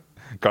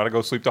 Gotta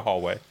go sweep the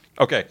hallway.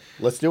 Okay.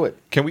 Let's do it.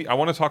 Can we? I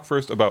want to talk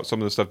first about some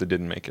of the stuff that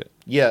didn't make it.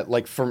 Yeah,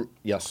 like from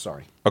yes,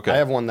 sorry. Okay. I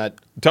have one that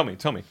Tell me.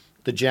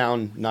 the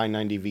Jown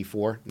 990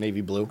 V4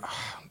 navy blue.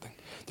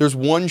 There's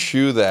one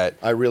shoe that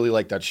I really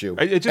like that shoe.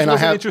 It just And I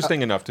wasn't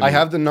interesting enough to me. I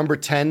have the number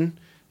 10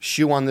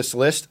 shoe on this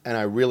list, and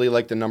I really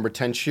like the number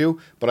 10 shoe,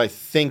 but I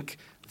think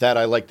that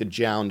I like the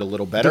Jound a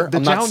little better. The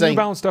I'm not Jown saying New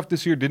Balance stuff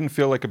this year didn't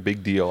feel like a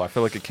big deal. I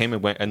feel like it came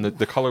and went, and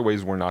the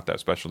colorways were not that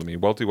special to me.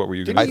 Welty, what were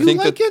you going to Didn't say? you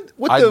like it?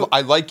 With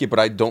I like it, but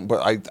I don't.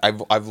 But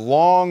I've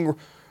long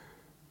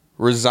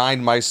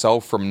resigned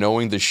myself from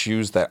knowing the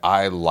shoes that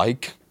I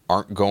like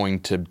aren't going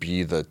to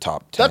be the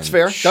top 10. That's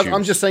fair. shoes.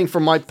 I'm just saying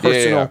from my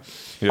personal.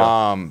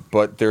 Yeah.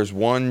 But there's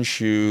one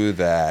shoe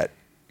that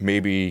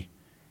maybe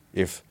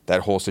if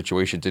that whole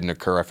situation didn't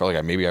occur, I felt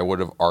like maybe I would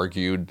have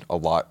argued a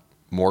lot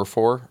more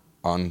for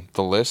on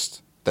the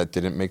list that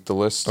didn't make the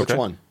list. Which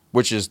one?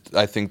 Which is,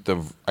 I think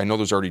I know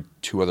there's already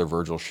 2 other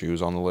Virgil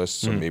shoes on the list,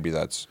 so maybe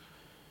that's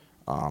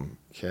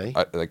Okay.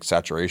 like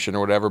saturation or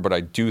whatever. But I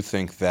do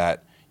think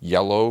that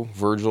yellow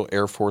Virgil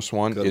Air Force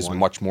One Good is one.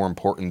 much more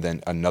important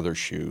than another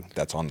shoe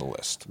that's on the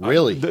list.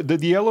 Really? The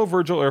yellow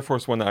Virgil Air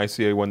Force One, the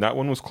ICA one, that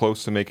one was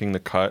close to making the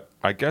cut.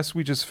 I guess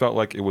we just felt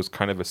like it was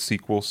kind of a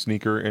sequel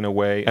sneaker in a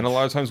way. And a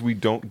lot of times we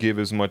don't give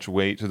as much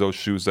weight to those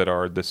shoes that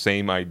are the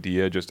same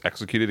idea, just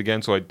executed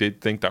again. So I did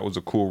think that was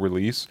a cool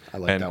release. I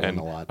like that one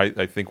a lot.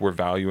 I think we're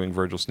valuing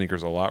Virgil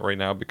sneakers a lot right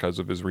now because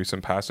of his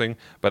recent passing.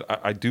 But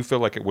I do feel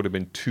like it would have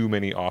been too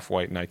many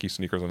off-white Nike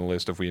sneakers on the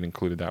list if we had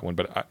included that one.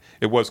 But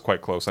it was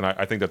quite close, and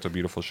I think that's a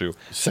beautiful shoe.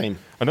 Same.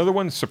 Another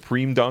one,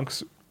 Supreme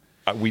Dunks.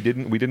 We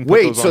didn't put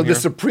Wait, those so on the here.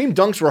 Supreme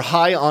Dunks were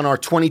high on our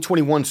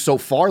 2021 so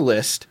far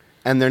list,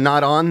 and they're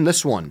not on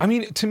this one. I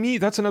mean, to me,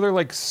 that's another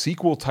like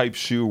sequel type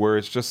shoe where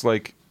it's just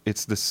like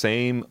it's the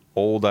same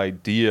old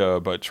idea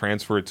but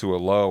transfer it to a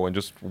low and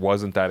just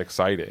wasn't that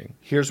exciting.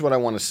 Here's what I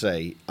want to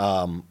say,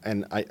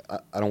 and I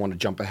don't want to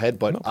jump ahead,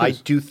 but No, I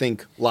please. do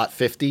think Lot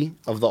 50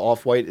 of the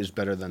Off-White is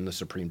better than the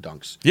Supreme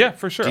Dunks. Yeah,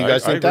 for sure. Do you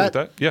guys I think agree that?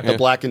 with that? Yeah. The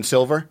black and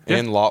silver?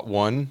 And Lot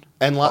 1.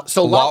 And Lot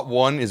Lot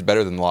 1 is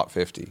better than Lot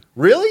 50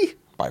 Really?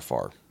 by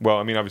far. Well,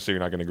 I mean, obviously you're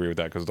not going to agree with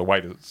that because the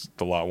white is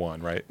the lot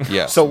one, right?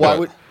 Yes. So why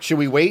but- should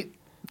we wait?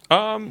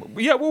 Yeah,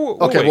 we'll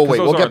Okay, we'll wait. 'cause those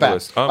We'll are get on the back.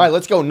 list. All right,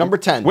 let's go. Number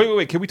 10.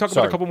 Wait. Can we talk about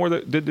Sorry. a couple more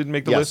that didn't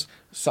make the Yes. list?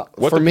 So,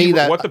 What for the me, P-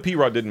 that what the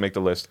P-Rod didn't make the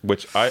list,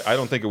 which I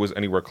don't think it was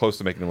anywhere close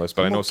to making the list,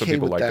 but I I'm know some okay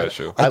people with like that. that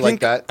shoe. I like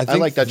that. I think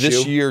like that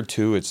this shoe. year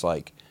too. It's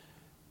like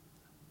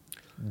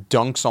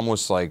Dunks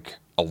almost like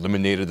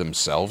eliminated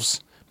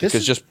themselves This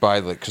because is- just by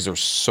like because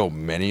there's so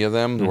many of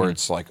them where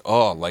it's like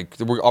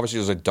obviously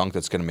there's a dunk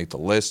that's gonna make the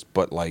list,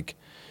 but like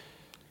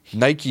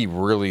Nike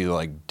really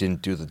like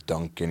didn't do the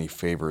dunk any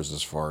favors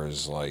as far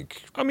as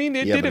like. I mean,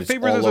 it Yeah, did but it it's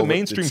favors all as a over-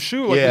 mainstream it's-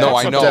 shoe. Like, yeah, the No,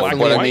 I Dunks know, Black and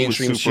but I White mean, was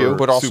mainstream super, shoe.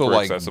 But also super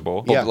like,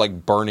 accessible. but Yeah.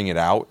 like burning it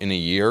out in a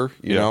year,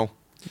 you Yeah. know.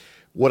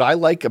 What I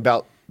like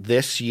about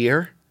this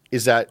year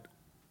is that,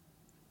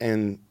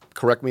 and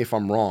correct me if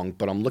I'm wrong,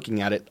 but I'm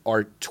looking at it,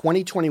 our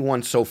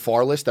 2021 so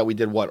far list that we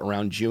did,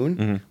 around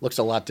June, looks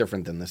a lot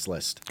different than this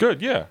list.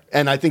 Good, yeah.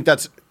 And I think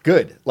that's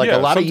good. Like Yeah, a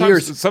lot of sometimes-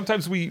 years.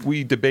 Sometimes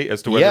we debate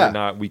as to whether Yeah. or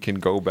not we can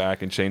go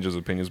back and change those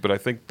opinions, but I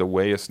think the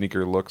way a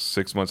sneaker looks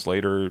 6 months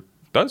later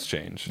does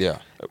change. Yeah.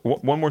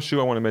 One more shoe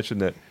I want to mention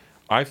that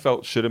I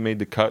felt should have made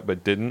the cut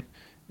but didn't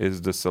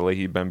is the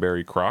Salehi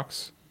Bembury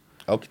Crocs.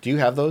 Okay, do you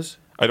have those?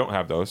 I don't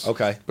have those.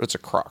 Okay. But it's a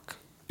croc.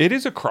 It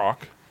is a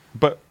Croc,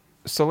 but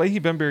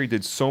Salehi Bembury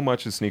did so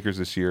much in sneakers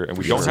this year, and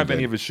we don't have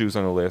any of his shoes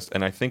on the list.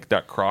 And I think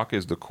that Croc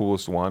is the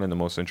coolest one and the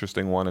most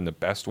interesting one and the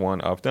best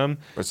one of them.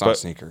 But it's not a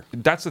sneaker.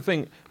 That's the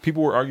thing.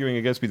 People were arguing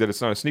against me that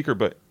it's not a sneaker,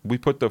 but we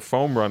put the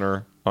Foam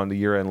Runner on the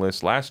year-end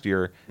list last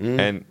year,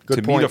 and good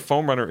to me, point. the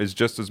Foam Runner is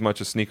just as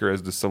much a sneaker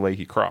as the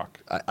Salehi Croc.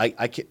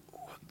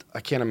 I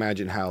can't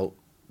imagine how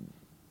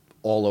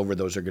all over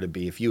those are going to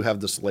be. If you have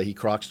the Salehi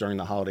Crocs during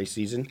the holiday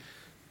season,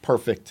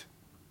 perfect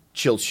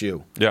chill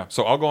shoe. Yeah,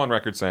 so I'll go on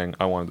record saying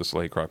I wanted the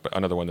Salehi Croc, but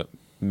another one that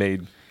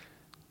made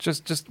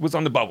just was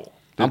on the bubble.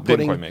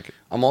 Didn't quite make it.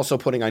 I'm also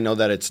putting, I know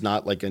that it's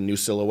not like a new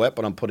silhouette,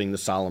 but I'm putting the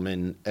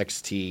Solomon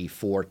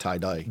XT4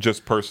 tie-dye.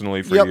 Just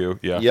personally for Yep. you,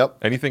 yeah. Yep.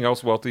 Anything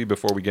else, Welty,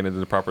 before we get into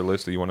the proper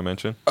list that you want to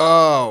mention?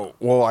 Oh,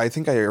 well, I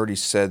think I already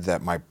said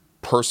that my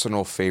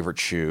personal favorite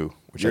shoe,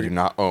 which I do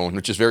not own,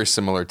 which is very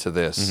similar to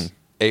this,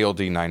 ALD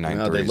 993s.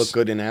 No, they look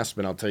good in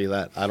Aspen, I'll tell you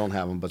that. I don't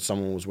have them, but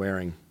someone was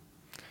wearing.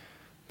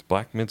 The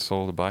black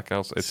midsole, the black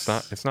outsole.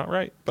 It's not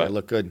right, They but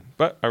look good.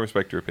 But I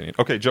respect your opinion.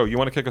 Okay, Joe, you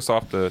want to kick us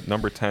off the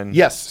number 10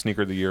 Yes.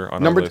 sneaker of the year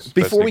on Number our list?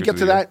 before best we sneakers get of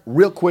to the year? that,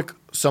 real quick,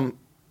 some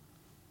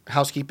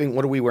housekeeping.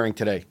 What are we wearing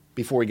today?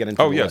 Before we get into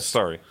Oh the yes, list.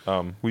 sorry.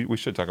 We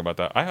should talk about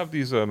that. I have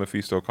these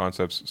Mephisto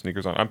Concepts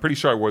sneakers on. I'm pretty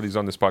sure I wore these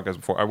on this podcast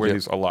before. I wear Yeah.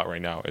 these a lot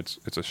right now. It's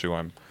a shoe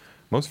I'm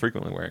most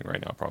frequently wearing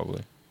right now,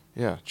 probably.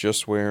 Yeah,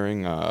 just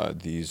wearing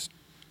these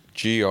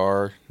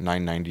GR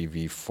 990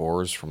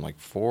 V4s from like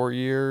 4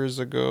 years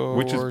ago.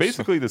 Which is or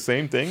basically the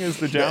same thing as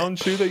the Jown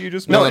shoe that you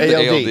just No,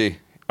 mentioned. the ALD.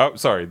 Oh,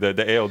 sorry, the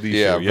ALD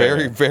Yeah, shoe.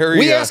 very, very.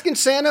 We asking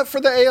Santa for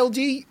the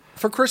ALD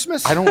for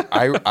Christmas? I don't.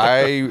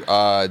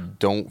 I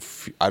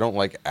don't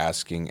like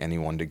asking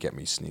anyone to get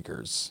me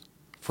sneakers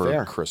for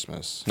Fair.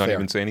 Christmas, Not Fair.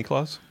 even Santa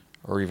Claus?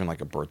 or even like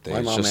a birthday. My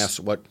It's mom just- asked,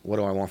 what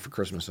do I want for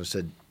Christmas? I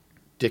said,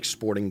 Dick's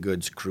Sporting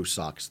Goods crew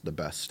socks, the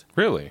best.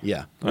 Really?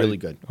 Yeah, really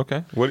good.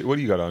 Okay. What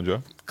do you got on,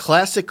 Joe?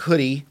 Classic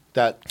hoodie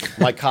that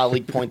my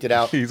colleague pointed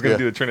out. He's going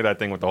to Yeah. do the Trinidad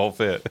thing with the whole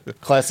fit.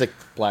 Classic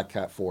Black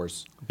Cat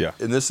 4s. Yeah.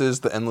 And this is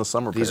the Endless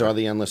Summer These pair. are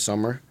the Endless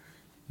Summer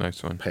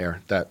Nice one.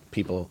 pair that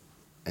people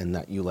and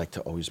that you like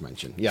to always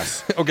mention.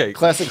 Yes. Okay.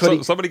 Classic so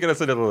hoodie. somebody get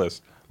us into the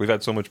list. We've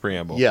had so much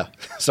preamble. Yeah.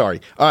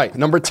 Sorry. All right.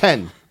 Number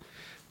 10.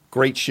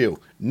 Great shoe.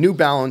 New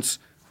Balance.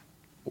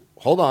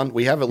 Hold on.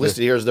 We have it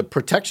listed here as the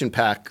protection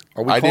pack.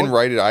 Are we I didn't calling-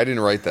 write it. I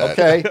didn't write that.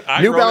 Okay.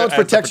 I New wrote it Balance as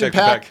the protection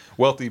pack.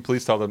 Wealthy,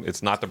 please tell them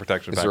it's not the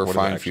protection It's pack. the What is it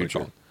Refined actually Future.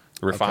 called?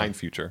 The Refined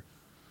Future.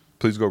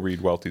 Please go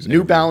read Welty's New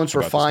interview Balance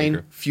about the Refined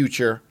sneaker.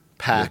 Future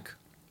pack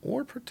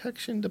or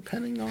protection,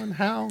 depending on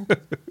how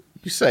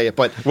you say it.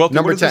 But Welty,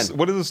 number what is 10. this-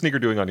 what is the sneaker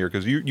doing on here?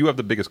 Because you have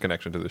the biggest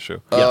connection to this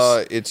shoe.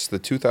 Yes. It's the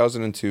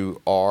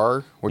 2002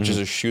 R, which is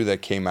a shoe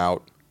that came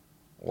out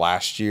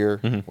last year,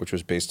 which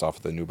was based off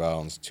of the New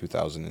Balance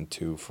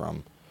 2002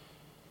 from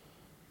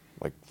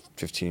like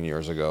 15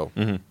 years ago.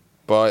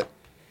 But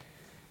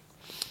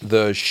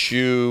the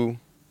shoe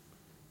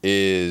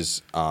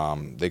is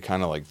they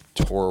kind of like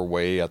tore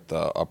away at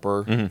the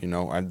upper, you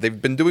know, and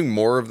they've been doing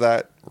more of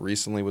that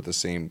recently with the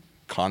same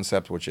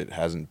concept, which it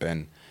hasn't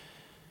been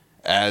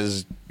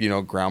as, you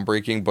know,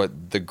 groundbreaking.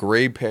 But the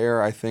gray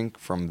pair, I think,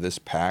 from this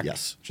pack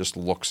Yes. just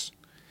looks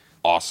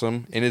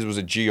awesome. And it was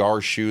a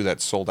GR shoe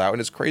that sold out, and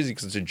it's crazy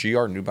because it's a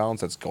GR New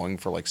Balance that's going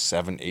for like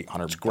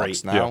 $700-800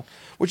 great. now, Yeah.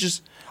 which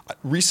is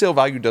resale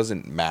value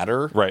doesn't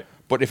matter, Right.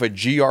 But if a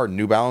GR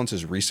New Balance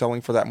is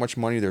reselling for that much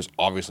money, there's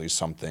obviously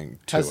something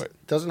to it.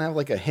 Doesn't have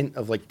like a hint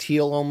of like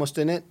teal almost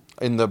in it.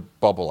 In the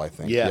bubble, I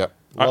think. Yeah. Yep.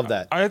 Love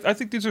that. I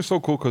think these are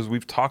so cool because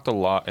we've talked a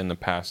lot in the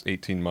past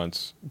 18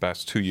 months,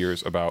 past 2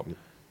 years about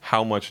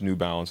how much New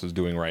Balance is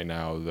doing right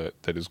now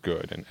that is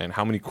good and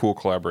how many cool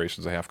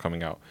collaborations they have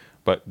coming out.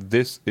 But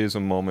this is a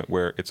moment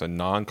where it's a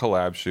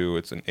non-collab shoe.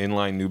 It's an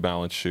inline New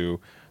Balance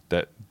shoe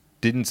that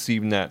didn't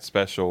seem that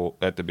special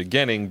at the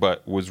beginning,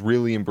 but was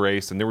really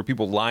embraced. And there were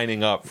people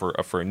lining up for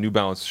a New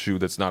Balance shoe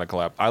that's not a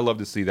collab. I love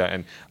to see that.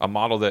 And a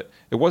model that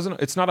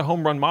it's not a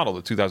home run model,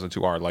 the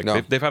 2002 R. Like No.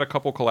 they've had a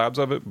couple collabs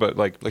of it, but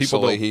like Like people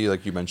don't, Salehi,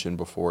 like you mentioned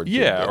before. did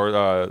yeah, that.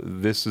 or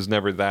This Is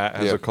Never That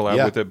has Yeah. a collab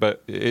Yeah. with it,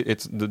 but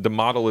it's the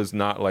model is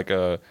not like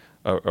a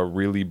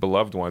really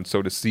beloved one.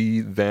 So to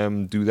see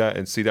them do that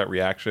and see that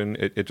reaction,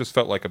 it just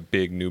felt like a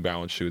big New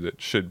Balance shoe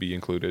that should be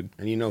included.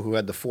 And you know who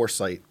had the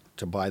foresight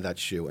to buy that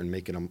shoe and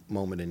make it a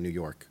moment in New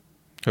York?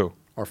 Who?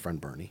 Our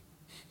friend Bernie.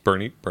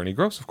 Bernie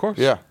Gross, of course.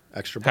 Yeah.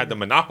 Extra Had the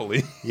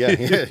monopoly. Yeah,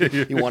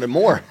 he wanted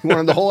more. He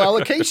wanted the whole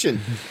allocation.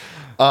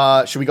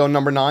 Should we go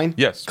number 9?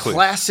 Yes, please.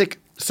 Classic.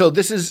 So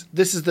this is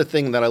the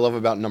thing that I love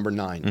about number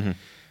 9. Mm-hmm.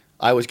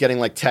 I was getting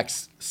like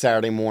texts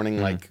Saturday morning,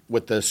 like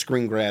with the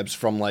screen grabs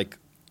from like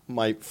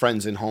my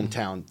friends in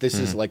hometown. This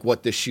Mm-hmm. is like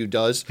what this shoe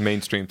does.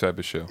 Mainstream type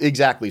of shoe.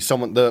 Exactly.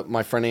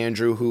 My friend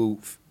Andrew, who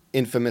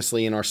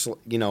infamously in our,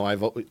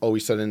 I've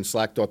always said in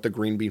Slack, thought the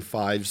Green Bean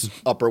 5's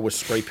upper was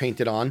spray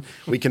painted on.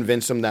 We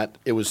convinced him that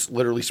it was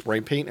literally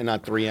spray paint and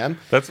not 3M.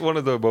 That's one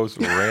of the most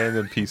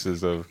random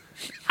pieces of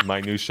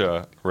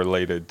minutia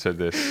related to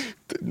this.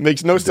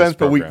 Makes no sense,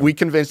 but program. we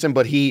convinced him.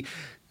 But he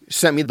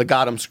sent me the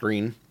Gotham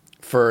screen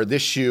for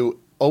this shoe.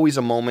 Always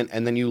a moment.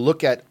 And then you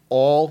look at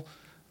all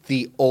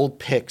the old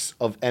pics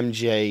of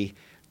MJ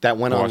that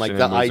went on like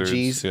the Washington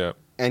Wizards, IGs. yeah.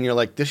 And you're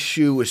like, this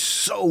shoe is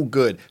so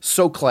good,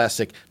 so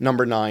classic.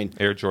 Number 9.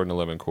 Air Jordan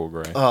 11 Cool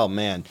Gray. Oh,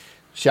 man.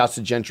 Shouts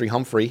to Gentry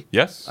Humphrey.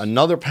 Yes.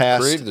 Another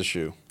pass. Created the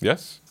shoe.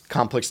 Yes.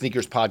 Complex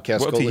Sneakers podcast.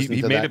 Well, Go he listen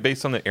to made that. it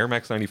based on the Air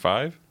Max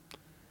 95.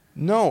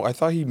 No, I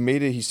thought he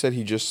made it. He said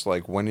he just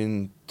like went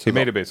into. He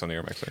made it based on the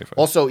Air Max 95.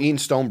 Also, Ian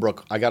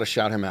Stonebrook. I got to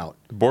shout him out.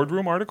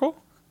 Boardroom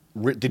article?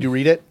 Did you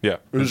read it? Yeah,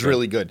 It was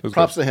really good. It was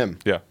Props good. to him.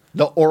 Yeah.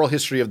 The oral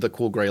history of the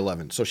Cool Gray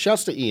 11. So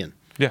shouts to Ian.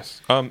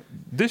 Yes.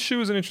 This shoe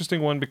is an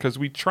interesting one because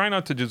we try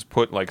not to just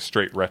put like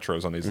straight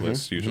retros on these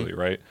lists usually,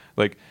 right?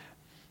 Like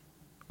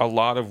a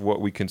lot of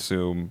what we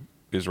consume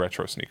is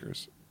retro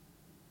sneakers.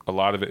 A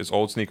lot of it is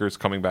old sneakers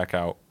coming back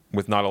out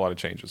with not a lot of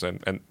changes.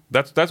 And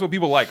that's what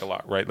people like a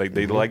lot, right? Like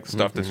they like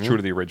stuff that's true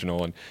to the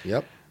original. And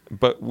Yep.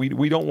 but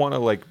we don't want to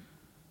like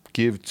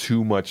give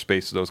too much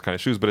space to those kind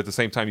of shoes. But at the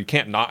same time, you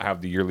can't not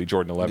have the yearly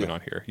Jordan 11 Yeah.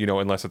 on here,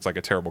 unless it's like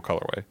a terrible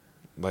colorway.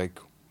 Like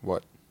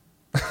what?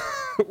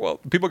 Well,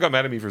 people got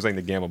mad at me for saying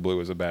the Gamma Blue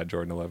is a bad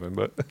Jordan 11,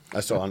 but I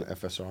saw on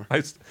FSR.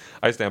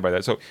 I stand by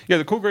that. So yeah,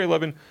 the Cool Gray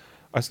 11,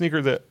 a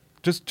sneaker that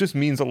just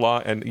means a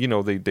lot, and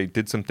they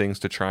did some things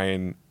to try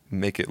and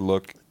make it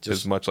look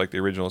as much like the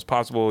original as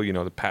possible.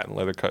 The patent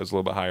leather cut is a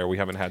little bit higher. We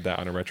haven't had that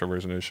on a retro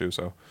version of the shoe.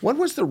 So When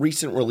was the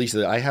recent release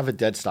of it? I have a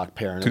dead stock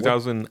pair. And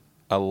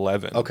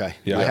 2011. Okay.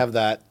 Yeah. I have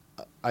that.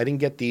 I didn't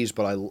get these,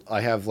 but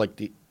I have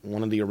like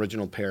one of the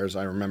original pairs.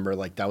 I remember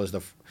like that was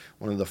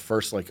one of the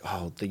first like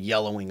the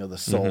yellowing of the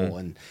sole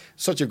and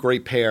such a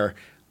great pair.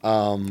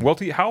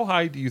 Welty, how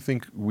high do you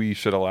think we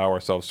should allow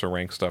ourselves to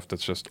rank stuff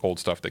that's just old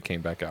stuff that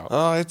came back out?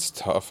 It's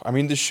tough. I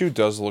mean, the shoe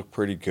does look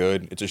pretty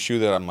good. It's a shoe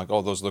that I'm like,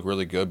 oh, those look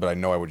really good, but I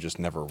know I would just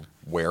never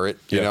wear it.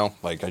 You Yeah. know,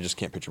 like I just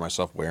can't picture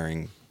myself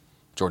wearing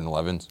Jordan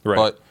 11s. Right.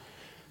 But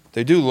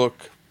they do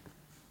look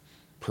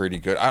pretty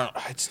good.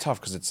 It's tough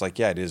because it's like,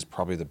 yeah, it is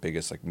probably the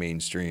biggest like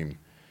mainstream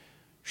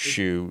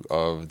shoe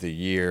of the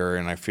year,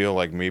 and I feel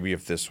like maybe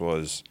if this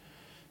was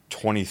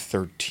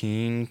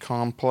 2013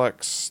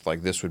 complex,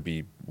 like this would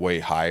be way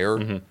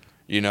higher.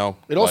 You know,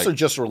 It also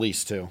just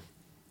released too.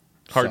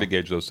 Hard So- to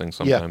gauge those things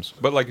Yeah. sometimes.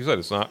 But like you said,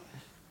 it's not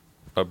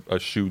a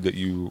shoe that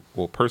you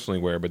will personally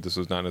wear, but this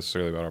is not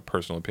necessarily about our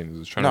personal opinions.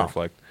 It's trying to No.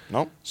 reflect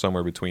Nope.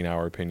 somewhere between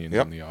our opinion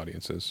Yep. and the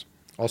audience's.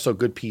 Also,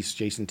 good piece,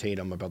 Jason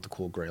Tatum, about the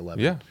cool gray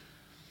 11. Yeah.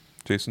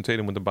 Jason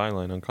Tatum with the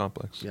byline on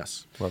Complex.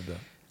 Yes. Love that.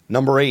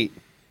 Number 8.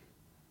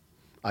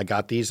 I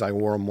got these. I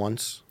wore them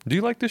once. Do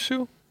you like this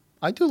shoe?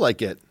 I do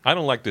like it. I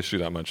don't like this shoe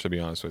that much, to be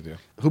honest with you.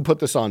 Who put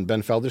this on?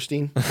 Ben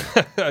Felderstein?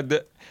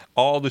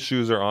 All the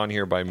shoes are on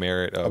here by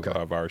merit of, Okay.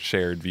 of our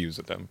shared views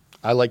of them.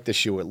 I like this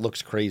shoe. It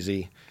looks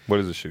crazy. What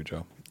is the shoe,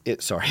 Joe?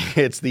 It's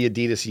the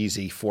Adidas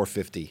Yeezy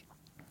 450.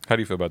 How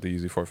do you feel about the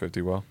Yeezy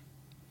 450? Well,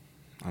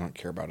 I don't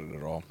care about it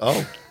at all.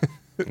 Oh,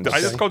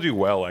 I just called you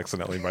well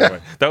accidentally, by the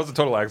way. That was a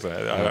total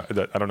accident.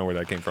 I don't know where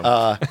that came from.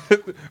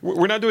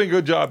 We're not doing a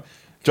good job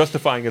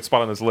justifying its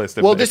spot on this list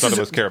if, well, if this none is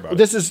of us care about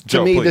this it. is to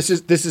Joe, me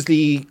please. this is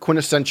the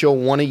quintessential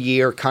one a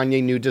year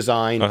Kanye new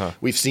design. Uh-huh.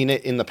 We've seen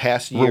it in the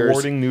past years.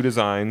 Rewarding new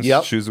designs,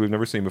 Yep. shoes that we've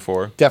never seen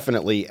before.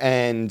 Definitely.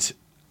 And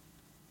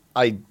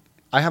I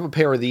have a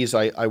pair of these.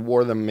 I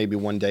wore them maybe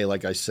one day,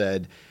 like I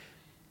said.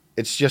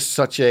 It's just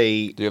such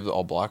a Do you have the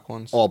all black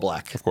ones? all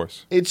black. Of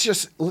course. It's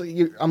just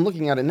I'm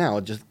looking at it now.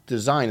 It just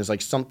design is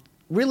like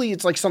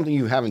it's like something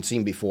you haven't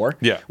seen before.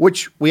 Yeah.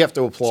 Which we have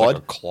to It's like a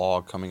applaud.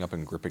 claw coming up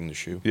and gripping the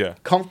shoe. Yeah.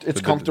 It's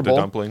The comfortable.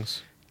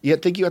 dumplings. Yeah, I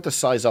think you have to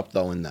size up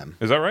though in them.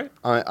 Is that right?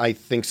 I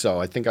think so.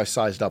 I think I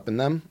sized up in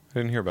them. I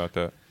didn't hear about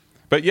that.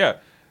 But yeah,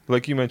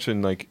 like you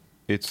mentioned, like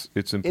it's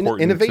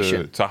important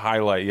innovation. to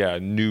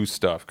highlight new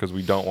stuff because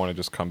we don't want to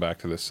just come back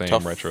to the same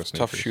retro sneakers.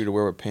 Tough shoe to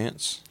wear with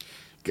pants.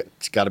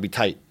 It's got to be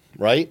tight,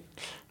 right?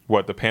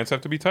 What, the pants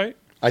have to be tight?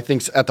 I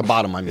think at the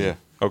bottom. I mean, Yeah.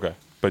 Okay.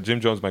 But Jim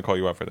Jones might call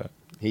you out for that.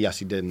 Yes,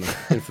 he did in the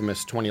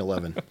infamous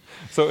 2011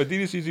 So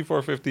Adidas Yeezy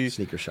 450.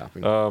 sneaker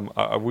shopping.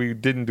 We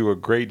didn't do a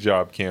great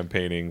job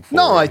campaigning for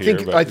No, I it here,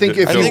 think- but I think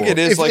if I you- think it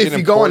is if- like if an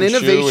you go on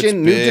important shoe. innovation,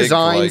 It's new big,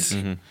 designs.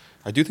 like-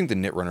 I do think the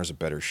Knit Runner's a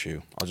better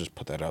shoe. I'll just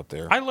put that out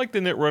there. I like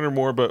the Knit Runner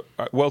more, but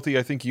Welty,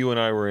 I think you and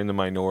I were in the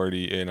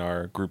minority in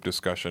our group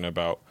discussion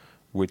about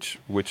which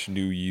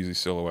new Yeezy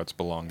silhouettes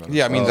belong on.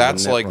 Yeah, I mean Oh, the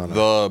that's Knit like Runner.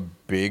 the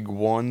big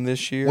one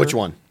this year. Which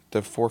one?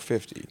 The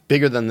 450.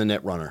 Bigger than the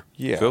Knit Runner.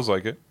 Yeah. Feels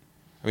like it.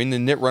 I mean, the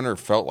Knit Runner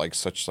felt like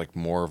such like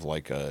more of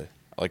like a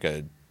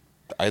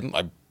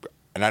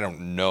and I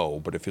don't know,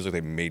 but it feels like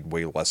they made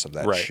way less of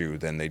that Right. shoe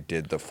than they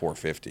did the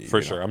 450. For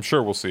you sure. know? I'm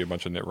sure we'll see a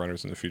bunch of Knit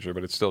Runners in the future,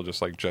 but it's still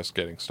just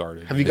getting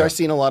started. Have you guys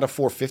seen a lot of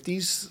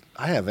 450s?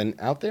 I haven't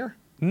out there.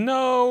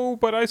 No,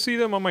 but I see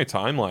them on my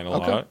timeline a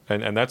Okay. lot.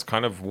 And that's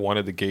kind of one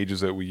of the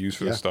gauges that we use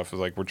for Yeah. this stuff is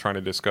like we're trying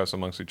to discuss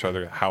amongst each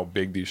other how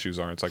big these shoes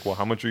are. It's like, well,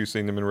 how much are you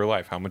seeing them in real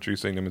life? How much are you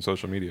seeing them in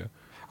social media?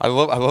 I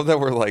love that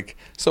we're like,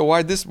 so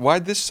why'd this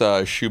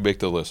shoe make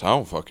the list? I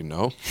don't fucking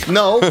know.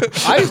 No,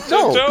 I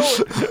don't.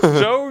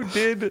 Joe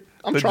did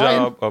I'm the trying.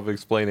 job of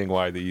explaining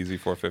why the Yeezy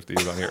 450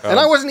 is on here. And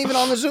I wasn't even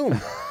on the Zoom.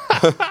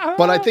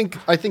 But I think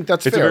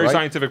that's It's fair, a very right?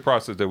 scientific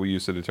process that we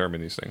use to determine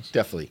these things.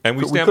 Definitely. And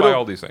we We stand could've- by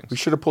all these things. We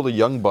should have pulled a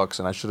Young Bucks,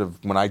 and I should have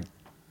when I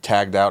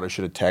tagged out, I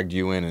should have tagged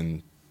you in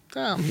and.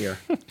 I'm here.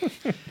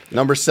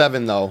 Number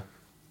 7, though.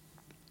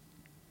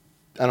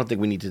 I don't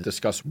think we need to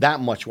discuss that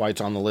much why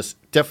it's on the list.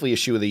 Definitely a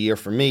shoe of the year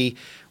for me.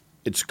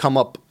 It's come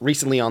up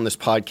recently on this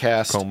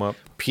podcast. Come up.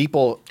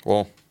 People,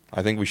 Well,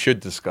 I think we should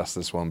discuss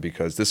this one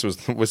because this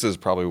is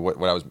probably what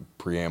I was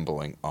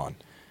preambling on.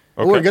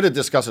 we're going to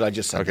discuss it. I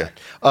just said Okay.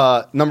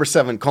 that. Number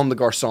 7, Comme des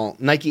Garçons,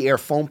 Nike Air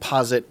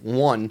Foamposite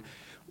 1.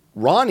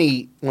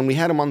 Ronnie, when we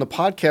had him on the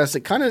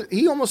podcast,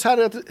 he almost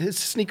had his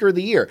sneaker of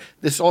the year.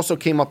 This also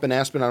came up in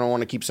Aspen. I don't want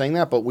to keep saying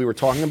that, but we were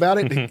talking about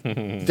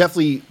it.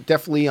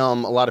 definitely, a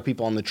lot of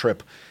people on the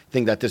trip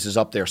think that this is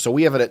up there. So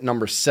we have it at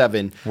number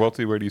 7.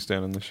 Welty, where do you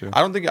stand on this shoe?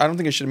 I don't think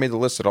it should have made the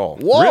list at all.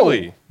 Whoa!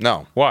 Really?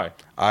 No. Why?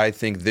 I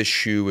think this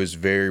shoe is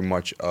very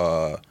much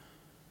a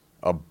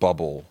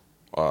bubble,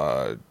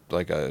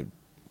 like a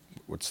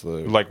what's the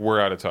Like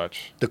we're out of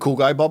touch. The cool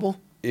guy bubble?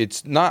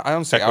 It's not. I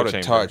don't say Echo out of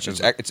chamber. touch.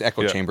 It's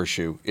echo Yeah. chamber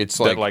shoe. It's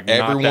That, like, like, not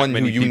that everyone who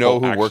many you know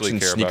people who works actually in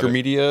care about sneaker it.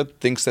 media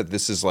thinks that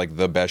this is like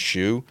the best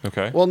shoe.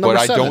 Okay. Well, number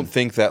But I 7. don't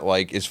think that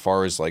like as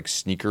far as like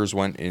sneakers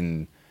went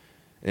in,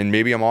 and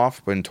maybe I'm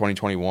off, but in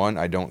 2021,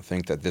 I don't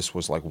think that this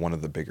was like one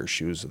of the bigger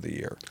shoes of the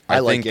year. I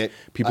like think it.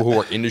 People who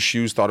are into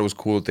shoes thought it was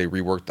cool that they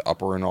reworked the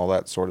upper and all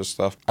that sort of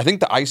stuff. I think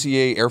the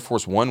ICA Air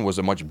Force One was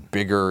a much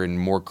bigger and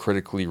more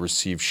critically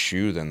received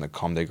shoe than the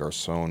Comme des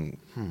Garçons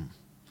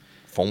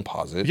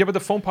Foamposite. Yeah, but the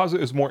Foamposite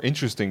is more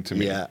interesting to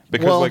me. Yeah.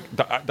 Because Well- like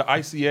the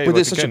ICA, But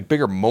like, it's such a again,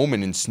 bigger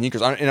moment in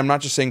sneakers, and I'm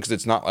not just saying because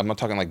it's not. I'm not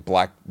talking like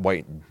black,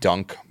 white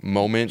dunk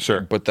moment.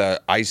 Sure. But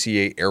the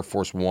ICA Air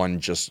Force One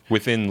just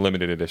within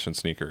limited edition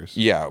sneakers.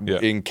 yeah.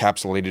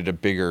 encapsulated a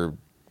bigger,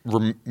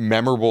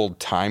 memorable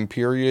time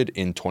period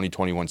in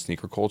 2021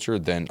 sneaker culture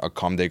than a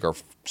Comme des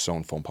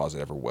Garçons Foamposite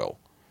ever will.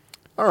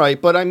 All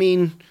right, but I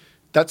mean,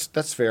 that's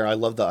fair. I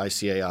love the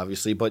ICA,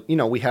 obviously, but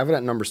we have it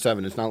at number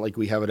 7. It's not like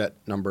we have it at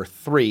number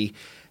 3.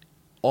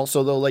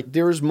 Also, though, like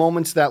there's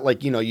moments that,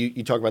 like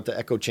you talk about the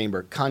Echo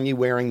Chamber, Kanye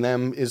wearing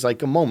them is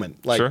like a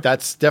moment. Like Sure.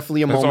 that's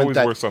definitely a That's moment always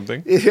that worth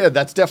something. Yeah,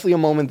 that's definitely a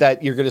moment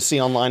that you're going to see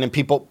online, and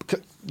people,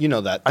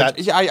 that.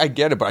 I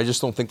get it, but I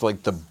just don't think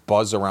like the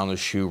buzz around the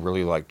shoe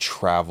really like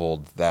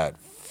traveled that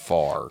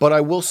far. But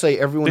I will say,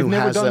 everyone They've who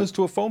never has done them, this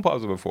to a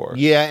Foamposite before.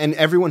 yeah, and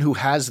everyone who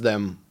has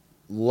them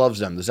loves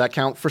them. Does that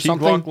count for Pete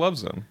something? Glock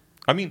loves them.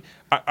 I mean,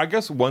 I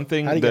guess one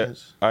thing How'd he get that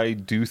his? I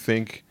do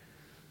think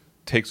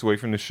takes away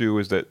from the shoe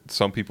is that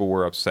some people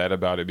were upset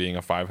about it being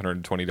a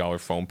 $520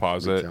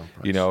 Foamposite,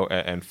 Retail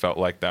price. and felt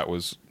like that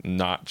was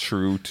not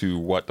true to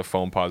what the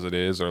Foamposite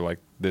is, or like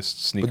this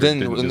sneaker. But then,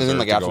 didn't and then deserve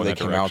like to go after in they that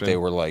came out, direction. they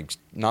were like,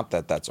 not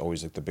that that's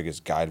always like the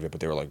biggest guide of it, but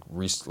they were like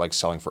like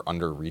selling for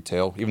under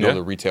retail, even Yeah. though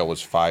the retail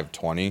was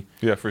 $520.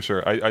 Yeah, for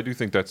sure. I do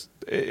think it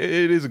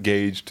is a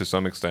gauge to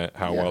some extent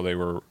how Yeah. well they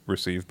were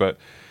received. But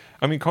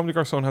I mean, Comme des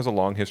Garçons has a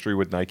long history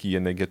with Nike,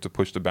 and they get to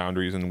push the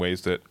boundaries in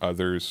ways that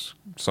others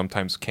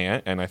sometimes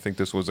can't. And I think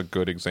this was a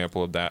good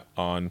example of that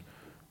on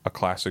a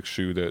classic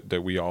shoe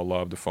that we all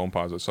love, the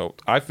Foamposite. So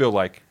I feel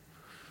like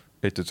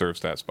it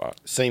deserves that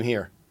spot. Same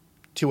here.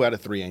 2 out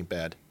of 3 ain't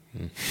bad.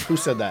 Who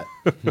said that?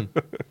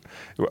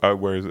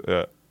 Where's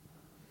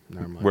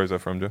Never mind. where's that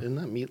from, Joe? Didn't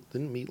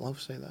Meatloaf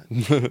say that?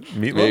 Meatloaf?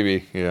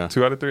 Maybe, yeah.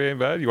 2 out of 3 ain't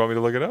bad. You want me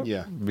to look it up?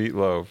 Yeah.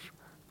 Meatloaf.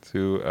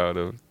 2 out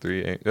of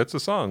 3 ain't. That's a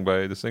song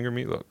by the singer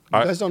Meatloaf.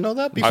 You guys don't know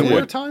that I before would.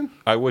 your time?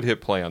 I would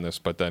hit play on this,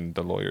 but then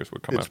the lawyers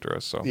would come after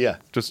us. So yeah.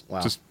 just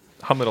Wow. just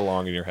hum it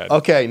along in your head.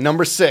 Okay,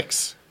 number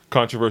 6.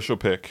 Controversial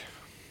pick.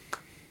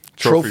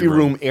 Trophy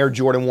Room Air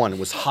Jordan 1. It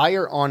was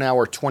higher on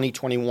our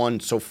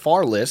 2021 so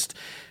far list.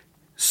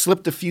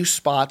 Slipped a few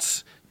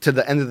spots to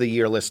the end of the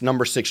year list.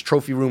 Number 6,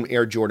 Trophy Room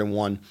Air Jordan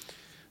 1.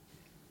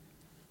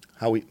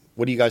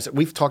 What do you guys?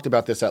 We've talked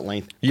about this at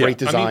length. Yeah,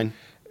 Great I mean, design.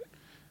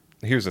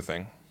 Here's the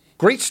thing.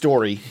 Great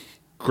story.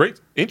 Great,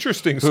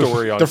 interesting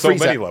story on The so freeze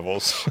many out.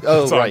 levels.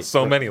 Oh, It's on right.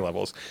 so many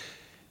levels.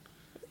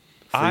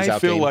 Freeze I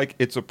out feel game. like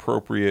it's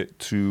appropriate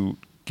to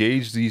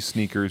gauge these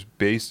sneakers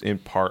based in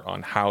part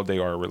on how they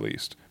are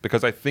released.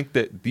 Because I think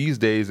that these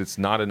days it's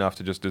not enough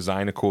to just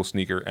design a cool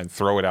sneaker and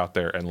throw it out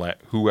there and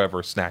let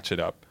whoever snatch it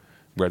up,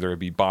 whether it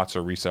be bots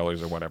or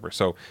resellers or whatever.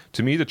 So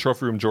to me, the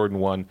Trophy Room Jordan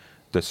 1,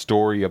 the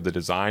story of the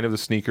design of the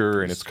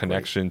sneaker and its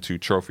connection to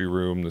Trophy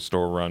Room, the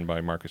store run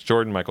by Marcus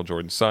Jordan, Michael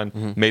Jordan's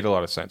son, made a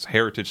lot of sense.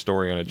 Heritage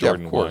story on a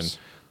Jordan 1, course.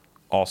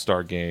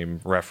 All-Star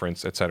game,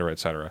 reference, et cetera, et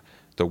cetera.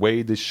 The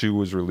way this shoe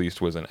was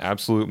released was an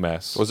absolute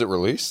mess. Was it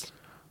released?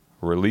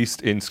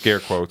 Released in scare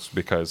quotes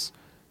because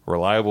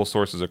reliable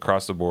sources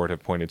across the board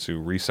have pointed to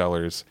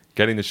resellers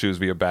getting the shoes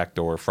via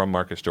backdoor from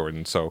Marcus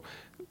Jordan. So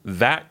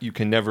that you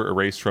can never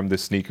erase from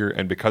this sneaker,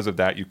 and because of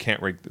that, you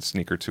can't rank the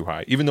sneaker too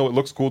high. Even though it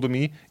looks cool to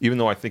me, even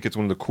though I think it's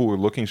one of the cooler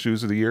looking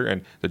shoes of the year,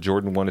 and the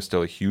Jordan 1 is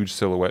still a huge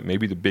silhouette,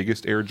 maybe the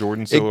biggest Air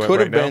Jordan silhouette It could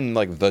have right now. been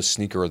like the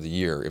sneaker of the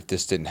year if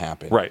this didn't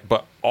happen. Right,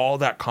 but all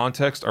that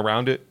context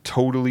around it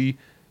totally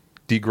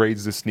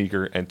degrades the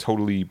sneaker and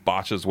totally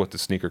botches what the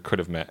sneaker could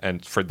have meant.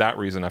 And for that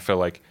reason, I feel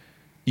like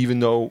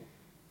even though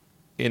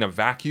in a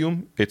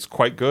vacuum it's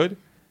quite good,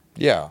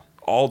 Yeah.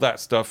 all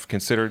that stuff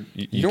considered,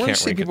 you You don't really can't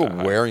see rank it people that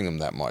high. wearing them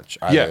that much.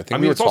 Either. Yeah, think I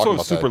we mean were it's also talking a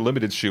about super that.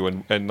 limited shoe,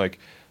 and like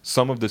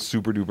some of the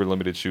super duper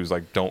limited shoes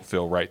like don't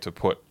feel right to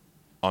put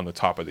on the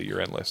top of the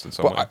year end list in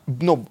some way.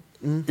 But no,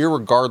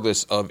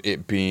 irregardless of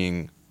it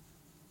being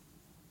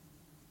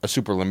a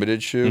super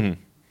limited shoe,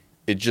 Mm-hmm.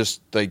 it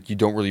just like you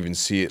don't really even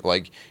see it.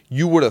 Like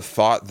you would have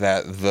thought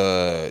that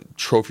the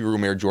Trophy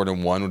Room Air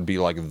Jordan 1 would be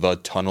like the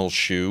tunnel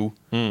shoe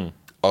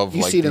of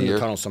You like see it the in year, the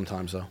tunnel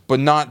sometimes, though. but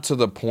not to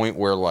the point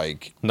where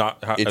like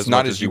Not ho- it's as not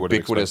much as as you would have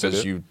ubiquitous expected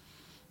as it. you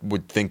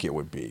would think it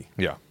would be.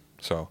 Yeah,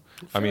 so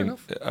I mean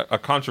enough. a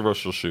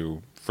controversial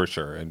shoe for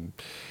sure, and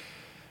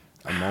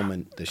A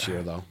moment this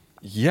year, though.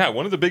 yeah,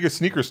 one of the biggest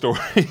sneaker stories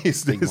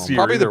this moment. year.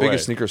 Probably the either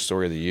biggest way. sneaker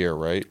story of the year,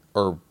 right?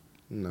 Or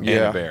No. And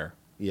Yeah. Bear.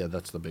 Yeah,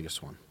 that's the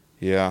biggest one.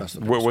 yeah, That's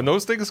the biggest When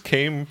those things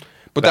came,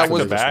 but back that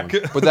was to back,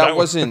 but that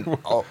wasn't.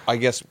 Oh, I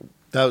guess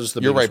That was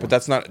the you're right, biggest but one.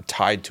 that's not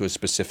tied to a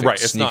specific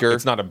right. It's sneaker. not.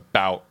 It's not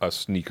about a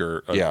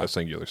sneaker, Yeah. a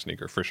singular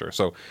sneaker for sure.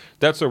 So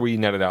that's where we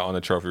netted out on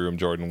the Trophy Room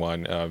Jordan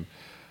 1.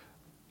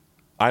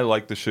 I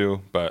like the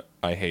shoe, but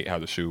I hate how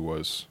the shoe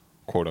was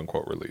quote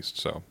unquote released.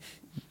 So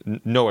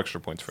no extra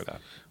points for that.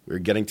 We're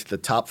getting to the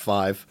top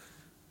 5.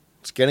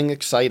 It's getting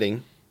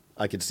exciting.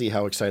 I can see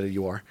how excited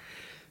you are.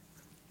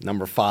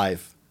 Number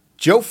 5,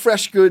 Joe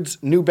Freshgoods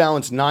New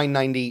Balance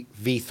 990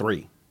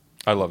 V3.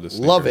 I love this.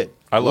 Sneaker. Love it.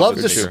 I love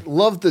this sneaker.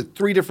 Love the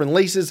 3 different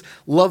laces.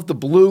 Love the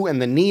blue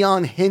and the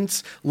neon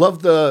hints.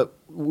 Love the.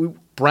 We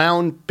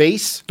brown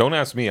base. Don't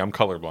ask me. I'm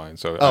colorblind,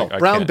 so I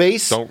brown can't-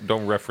 base.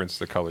 Don't reference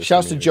the colors.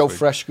 Shouts to me. It's Joe like-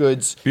 Fresh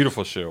Goods.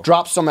 Beautiful shoe.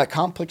 Dropped some at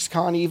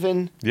ComplexCon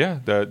even. Yeah,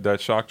 that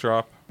shock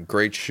drop.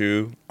 Great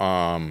shoe.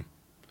 Best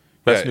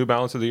Yeah. New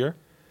Balance of the year.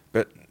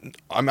 But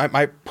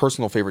my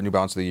personal favorite New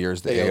Balance of the year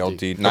is the ALD,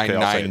 Okay, I'll say it.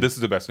 99 This is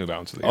the best New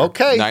Balance of the year.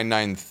 Okay.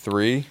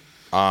 993.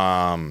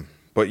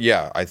 But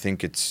yeah, I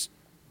think it's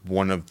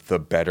one of the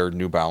better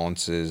New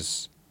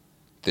Balances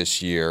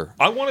this year.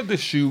 I wanted the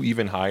shoe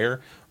even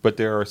higher, but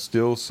there are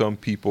still some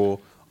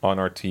people on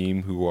our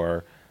team who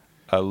are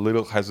a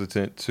little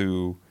hesitant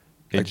to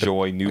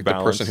enjoy New Like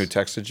Balance. the person who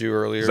texted you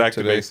earlier Zach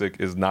the today, Basic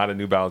is not a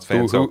New Balance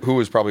fan. who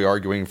was probably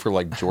arguing for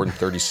like Jordan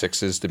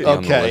 36s to be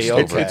on the Okay, list.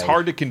 okay. over- It's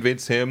hard to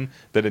convince him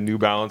that a New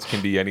Balance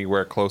can be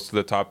anywhere close to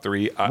the top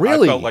three.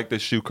 Really? I felt like the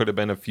shoe could have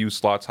been a few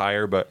slots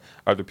higher, but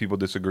other people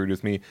disagreed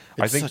with me.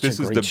 I It's think such a this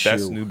is great the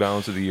best shoe. New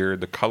Balance of the year.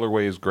 The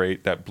colorway is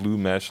great. That blue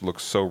mesh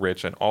looks so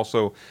rich, and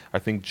also I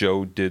think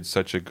Joe did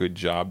such a good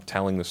job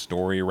telling the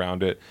story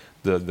around it.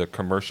 The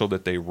commercial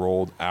that they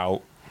rolled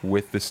out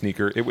with the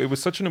sneaker, it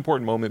was such an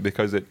important moment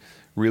because it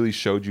really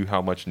showed you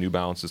how much New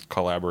Balance's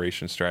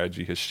collaboration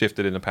strategy has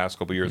shifted in the past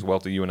couple of years.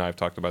 Welty, you and I have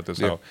talked about this.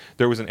 Yeah. How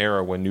there was an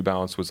era when New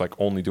Balance was like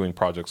only doing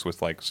projects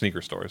with like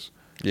sneaker stores.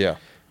 Yeah.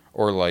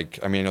 Or like,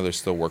 I mean, I know they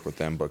still work with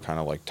them, but kind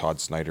of like Todd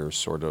Snyder's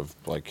sort of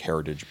like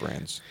heritage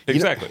brands. know,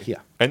 Exactly. yeah.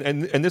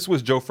 And this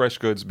was Joe Fresh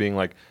Goods being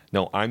like,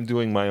 no, I'm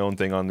doing my own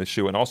thing on this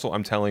shoe, and also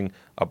I'm telling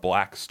a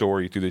black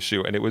story through this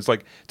shoe. And it was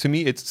like, to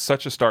me, it's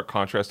such a stark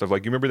contrast of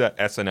like, you remember that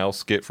SNL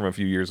skit from a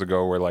few years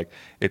ago where like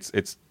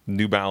it's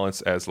New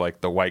Balance as like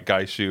the white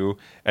guy shoe,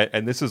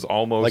 and this is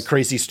almost Like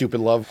Crazy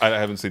Stupid Love. I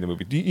haven't seen the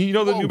movie. Do you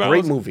know the New great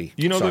Balance movie.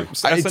 You know Sorry. the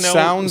SNL It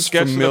sounds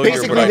sketch that familiar, they-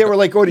 Basically, but they were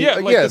like, yeah,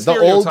 like the the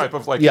old stereotype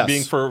of like yes.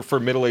 being for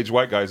middle-aged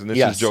white guys, and this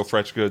Yes. is Joe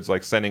Fresh Goods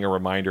like sending a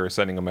reminder, or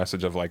sending a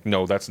message of like,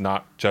 no, that's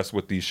not just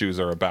what these shoes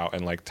are about,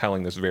 and like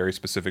telling this very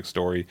specific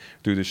story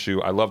through the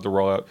shoe. I love the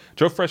rollout.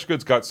 Joe Fresh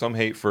Goods got some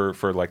hate for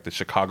like the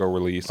Chicago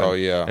release, and, Oh,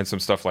 yeah. and some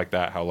stuff like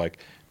that. How like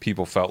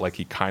people felt like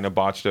he kind of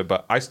botched it,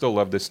 but I still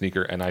love this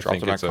sneaker, and I Dropped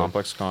think it it's at a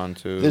ComplexCon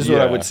too. This is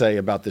what I Yeah. would say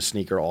about this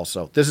sneaker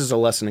also. This is a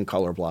lesson in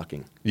color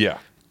blocking. yeah.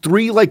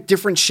 3 like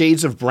different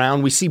shades of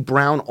brown. We see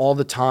brown all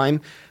the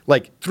time.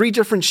 Like 3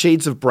 different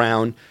shades of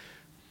brown.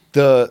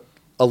 The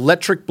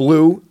electric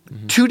blue,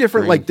 2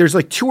 different Green. like there's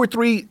like 2 or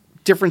 3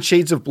 different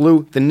shades of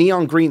blue. The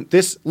neon green.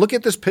 This look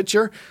at this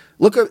picture.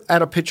 Look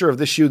at a picture of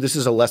this shoe. This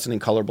is a lesson in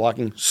color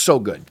blocking. So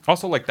good.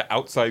 Also, like the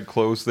outside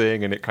clothes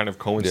thing, and it kind of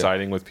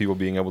coinciding with people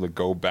being able to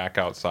go back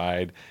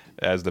outside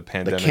as the The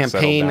pandemic settled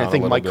campaign. down I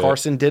think a Mike little bit.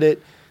 Carson did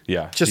it.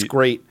 Yeah, Just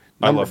great.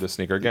 I Number- love this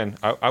sneaker. Again,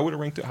 I would have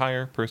ranked it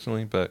higher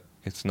personally, but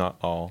it's not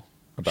all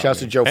about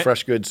Shouts me. to Joe And-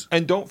 Fresh Goods.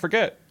 And don't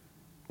forget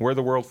where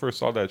the world first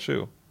saw that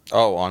shoe.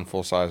 Oh, on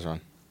Full Size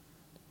Run.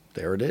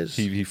 There it is.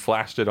 He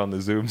flashed it on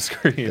the Zoom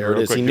screen. There it real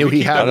is. quick. He Did knew we he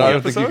keep had that one. in I the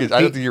don't think you episode? could.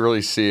 I don't think you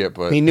really see it,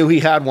 but He knew he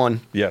had one.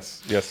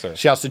 Yes, sir.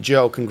 Shouts to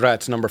Joe.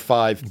 Congrats. Number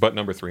 5. But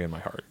number 3 in my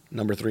heart.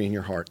 Number 3 in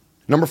your heart.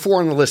 Number 4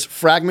 on the list.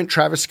 Fragment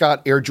Travis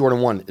Scott Air Jordan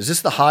 1. Is this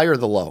the high or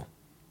the low?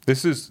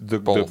 This is the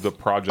Both.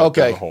 project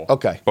Okay, as a whole.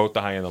 okay. Both the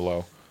high and the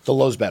low. The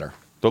low's better.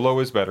 The low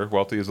is better.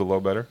 Wealthy is the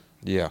low better.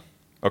 yeah,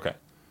 Okay.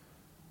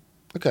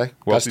 Okay.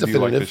 Wealthy, That's do you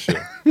like this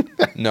definitive.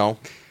 shoe? no,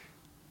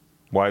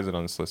 Why is it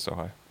on this list so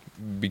high?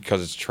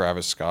 because it's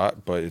Travis Scott,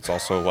 but it's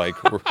also like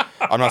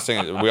I'm not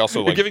saying we also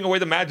You're like giving away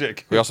the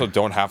magic. we also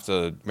don't have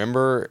to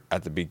remember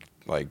at the big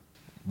like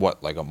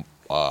what like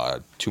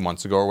 2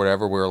 months ago or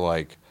whatever we were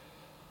like,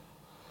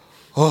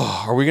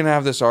 oh, are we gonna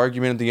have this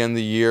argument at the end of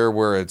the year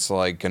where it's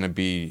like gonna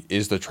be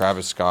is the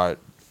Travis Scott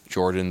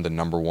Jordan the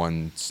number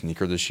 1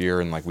 sneaker this year,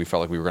 and like we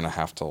felt like we were gonna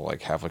have to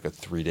like have like a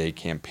 3-day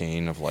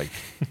campaign of like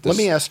Let this-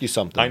 me ask you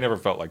something. I never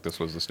felt like this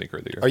was the sneaker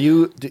of the year. Are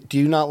you? Do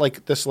you not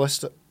like this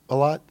list a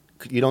lot?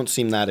 You don't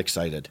seem that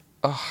excited.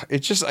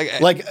 it's just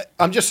Like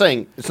I'm just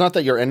saying, it's not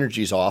that your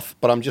energy's off,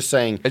 but I'm just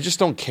saying I just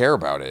don't care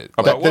about it.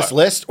 About that this what?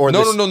 list or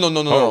No, this. no,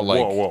 Oh, like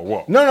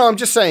whoa. No, I'm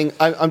just saying.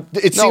 It No,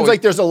 seems it-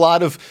 like there's a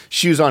lot of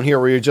shoes on here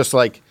where you're just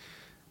like,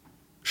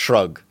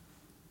 shrug.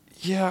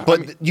 yeah,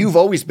 But you've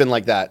always been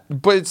like that.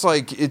 But it's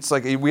like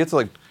we have to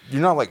like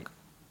you're not like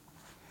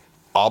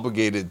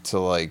obligated to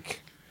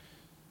like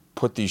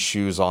put these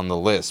shoes on the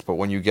list, but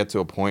when you get to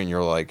a point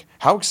you're like,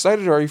 how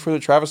excited are you for the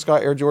Travis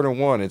Scott Air Jordan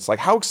 1? It's like,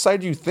 how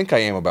excited do you think I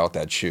am about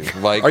that shoe?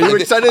 Like, Are you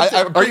excited?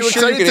 I'm Are pretty you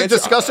sure excited could to answer-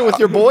 discuss it with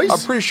your boys? I'm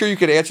pretty sure you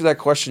could answer that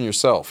question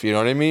yourself. You know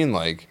what I mean?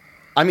 Like,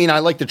 I mean, I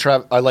like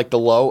I like the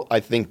low.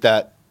 I think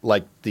that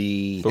like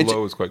the The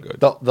low is quite good.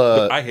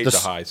 the I hate the the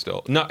s- high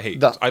still. Not hate.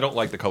 the- I don't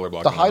like the color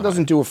blocking. the on high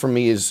doesn't do it for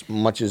me as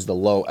much as the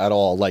low at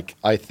all. Like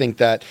I think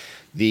that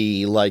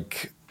the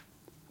like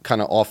kind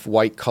of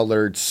off-white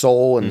colored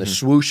sole and the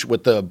swoosh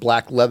with the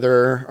black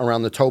leather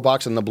around the toe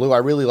box and the blue. I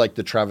really like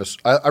the Travis.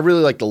 I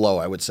really like the low.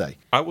 I would say.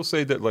 I will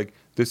say that like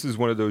this is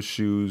one of those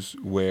shoes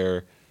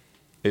where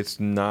it's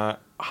not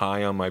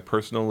high on my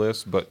personal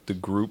list, but the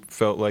group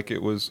felt like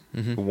it was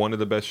one of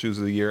the best shoes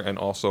of the year, and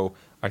also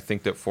I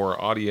think that for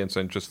our audience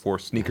and just for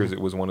sneakers, it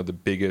was one of the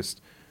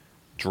biggest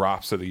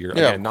drops of the year.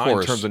 Yeah, Again, of not in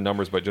course. terms of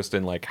numbers, but just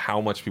in like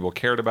how much people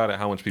cared about it,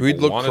 how much people We'd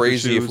look wanted the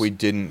crazy if shoes. we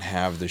didn't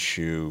have the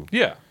shoe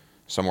Yeah.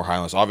 somewhere high on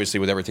the list. Obviously,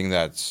 with everything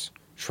that's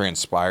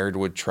transpired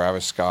with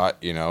Travis Scott,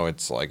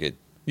 it's like it.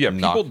 Yeah,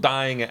 knocked- people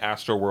dying at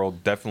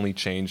Astroworld definitely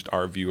changed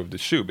our view of the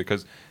shoe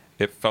because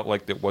it felt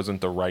like it wasn't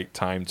the right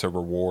time to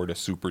reward a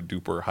super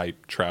duper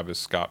hype Travis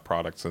Scott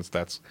product, since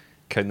that's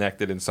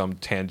connected in some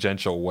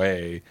tangential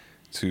way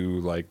to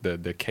like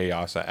the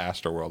chaos at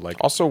Astroworld. Like,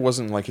 Also,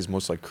 wasn't like his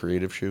most like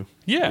creative shoe.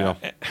 yeah,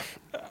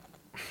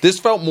 This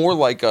felt more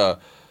like a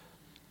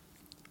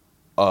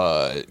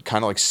kind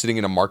of like sitting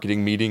in a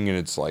marketing meeting and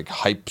it's like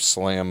hype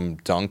slam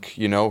dunk,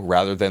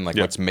 rather than like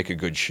Yeah. let's make a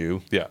good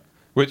shoe. yeah.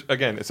 Which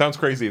again, it sounds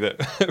crazy that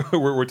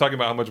we're talking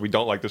about how much we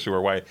don't like the shoe or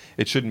why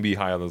it shouldn't be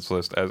high on this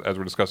list as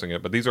we're discussing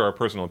it. But these are our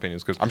personal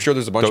opinions because I'm sure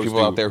there's a bunch of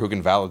people out there who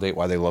can validate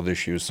why they love this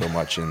shoe so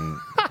much, and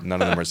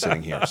none of them are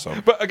sitting here. So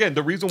But again,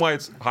 the reason why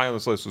it's high on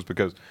this list was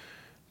because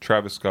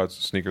Travis Scott's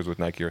sneakers with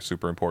Nike are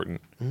super important.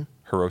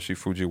 Hiroshi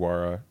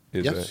Fujiwara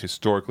is a Yes.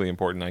 historically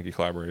important Nike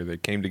collaborator. They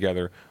came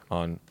together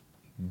on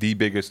the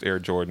biggest Air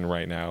Jordan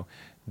right now.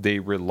 They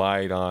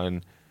relied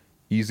on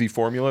easy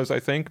formulas, I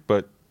think,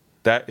 but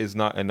that is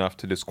not enough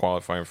to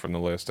disqualify him from the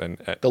list. And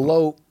The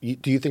low,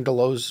 do you think the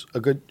low's a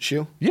good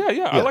shoe?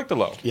 yeah, I like the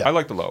low. Yeah. I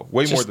like the low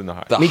way more than the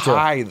high. the Me too.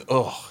 high,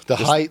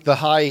 The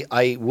high,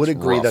 I would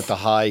agree rough. that the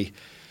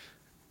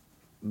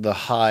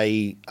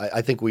high,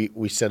 I think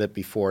we said it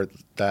before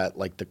that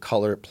like the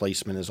color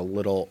placement is a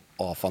little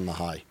off on the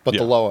high, but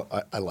the Yeah. low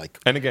I like.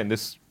 And again,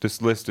 this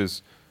list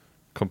is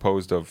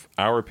composed of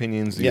our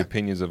opinions, the Yeah.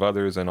 opinions of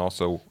others, and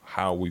also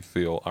how we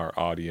feel our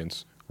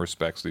audience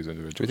respects these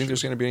individuals. Do you think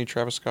there's going to be any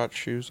Travis Scott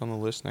shoes on the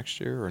list next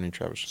year, or any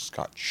Travis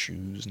Scott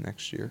shoes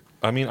next year?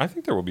 I mean, I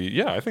think there will be.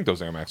 Yeah, I think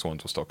those Air Max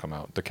ones will still come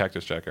out. The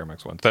Cactus Jack Air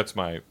Max ones. That's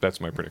my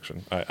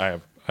prediction. I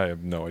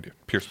have no idea.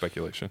 Pure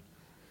speculation.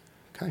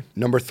 Okay.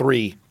 Number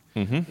 3,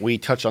 we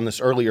touched on this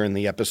earlier in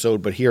the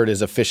episode, but here it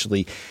is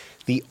officially.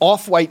 The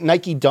Off-White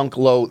Nike Dunk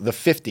Low, the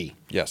 50.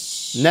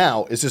 Yes.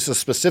 Now, is this a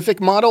specific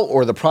model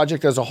or the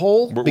project as a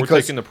whole? We're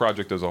taking the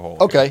project as a whole.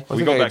 Okay. We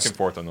think go I back had- and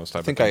forth on those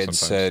type I think of I things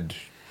had sometimes.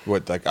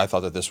 said I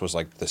thought that this was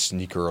like the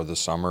sneaker of the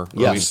summer, or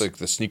Yes. at least like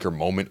the sneaker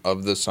moment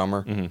of the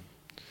summer.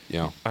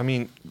 I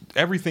mean,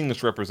 everything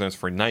this represents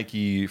for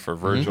Nike, for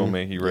Virgil,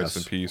 may he rest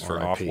Yes. in peace, for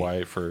R.I.P..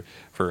 Off-White,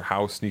 for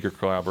how sneaker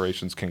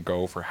collaborations can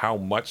go, for how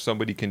much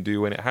somebody can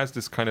do. And it has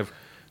this kind of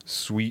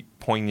sweet,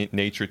 poignant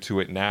nature to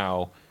it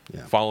now,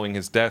 Yeah. following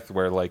his death,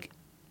 where like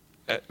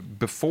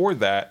before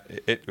that,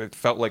 it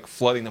felt like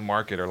flooding the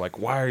market, or like,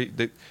 why are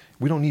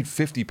we don't need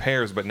 50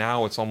 pairs, but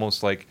now it's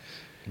almost like,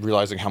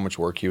 Realizing how much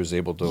work he was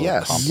able to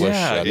Yes. accomplish.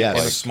 at, yes. in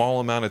a like, small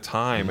amount of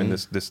time, and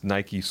this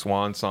Nike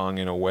swan song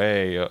in a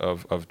way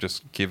of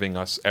just giving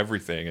us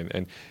everything.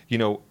 And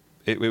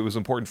it was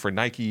important for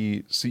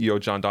Nike. CEO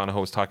John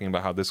Donahoe was talking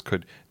about how this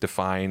could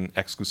define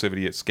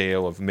exclusivity at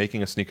scale of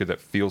making a sneaker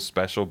that feels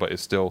special but is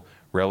still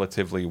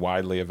relatively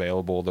widely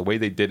available. The way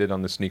they did it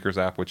on the sneakers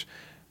app, which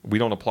we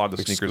don't applaud the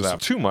sneakers Exclusive app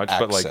too much,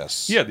 but like,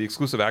 access. yeah, the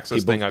exclusive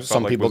access thing, I felt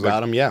some like people was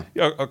got like, them,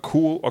 yeah. a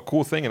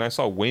cool thing. And I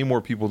saw way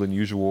more people than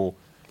usual.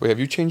 Wait, have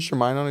you changed your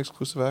mind on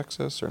exclusive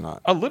access or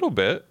not? A little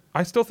bit.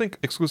 I still think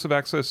exclusive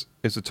access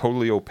is a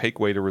totally opaque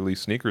way to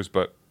release sneakers,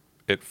 but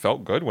it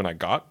felt good when I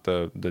got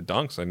the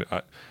dunks, and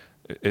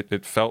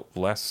it felt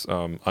less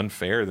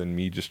unfair than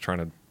me just trying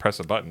to press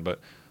a button. But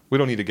we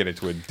don't need to get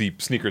into a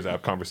deep sneakers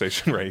app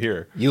conversation right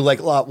here. You like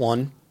Lot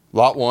 1.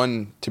 Lot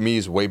 1 to me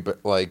is way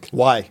like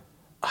Why?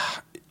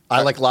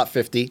 I like Lot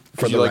 50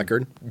 for the you like,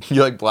 record.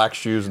 You like black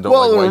shoes and don't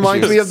Well, it like white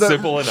reminds shoes. me of the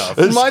Simple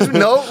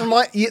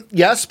enough.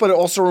 yes, but it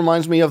also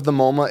reminds me of the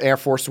MoMA Air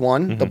Force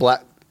One, the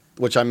black,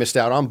 which I missed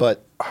out on.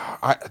 But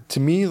To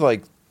me,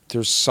 like,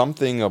 there's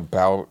something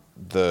about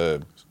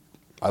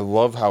I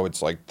love how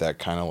it's like that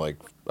kind of like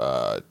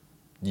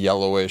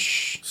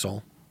yellowish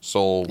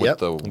sole with Yep.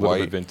 the A little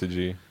white. bit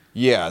vintagey.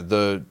 Yeah,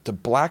 the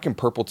black and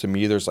purple to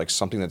me, there's like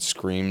something that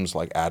screams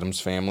like Adam's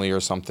Family or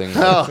something.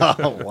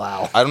 oh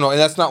wow, I don't know, and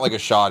that's not like a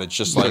shot. It's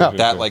just like Yeah.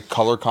 that like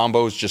color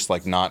combo is just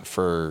like not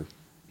for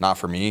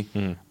me.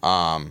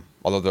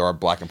 Although there are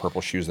black and purple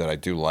shoes that I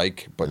do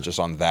like, but just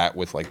on that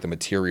with like the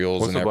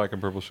materials What's and the black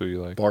and purple shoe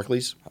you like?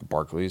 Barclays,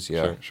 Barclays,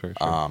 yeah. Sure.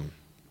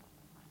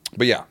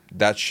 But yeah,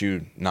 that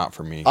shoe not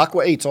for me.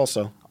 Aqua 8s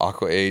also.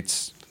 Aqua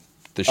 8s,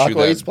 the shoe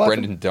Aqua 8s that black?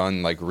 Brendan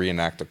Dunn like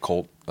reenact a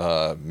cult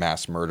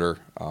mass murder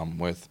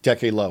with.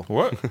 Decade Low.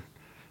 What?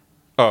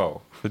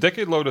 Oh, the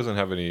Decade Low doesn't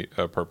have any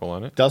purple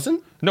on it.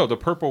 Doesn't No, the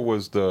purple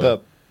was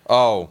the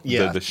Oh,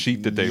 Yeah. the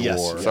sheet that they Yes,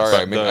 wore. yes.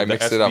 Sorry, But I the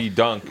mixed it up. SB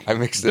Dunk I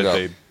mixed that it up.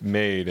 they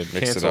made and Mixed it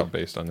canceled up.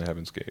 based on the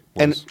Heaven's Gate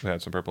And-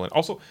 had some purple in it.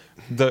 Also,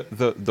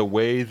 the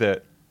way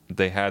that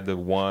they had the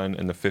 1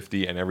 and the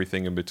 50 and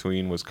everything in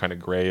between was kind of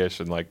grayish,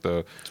 and like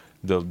the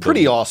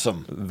pretty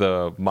awesome.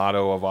 The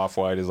motto of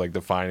Off-White is like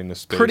defining the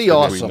space Pretty between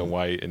awesome. the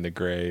white and the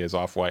gray is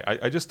Off-White.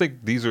 I just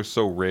think these are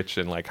so rich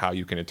in like how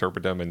you can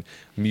interpret them, and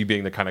me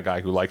being the kind of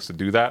guy who likes to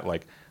do that,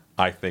 like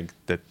I think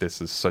that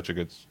this is such a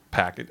good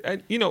package.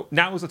 And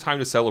now is the time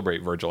to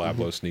celebrate Virgil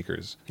Abloh's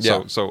sneakers.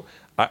 Yeah. So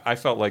I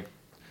felt like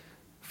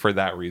for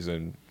that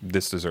reason,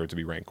 this deserved to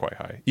be ranked quite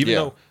high. Even Yeah.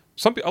 though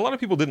a lot of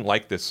people didn't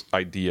like this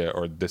idea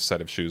or this set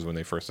of shoes when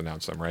they first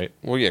announced them, right?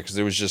 Well, yeah, because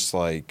it was just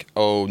like,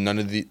 oh, none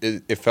of the.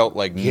 It felt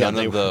like none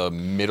they of the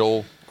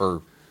middle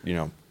or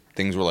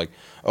things were like,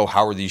 oh,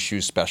 how are these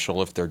shoes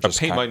special if they're A just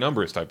paint kind- by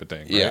numbers type of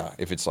thing. Right? Yeah,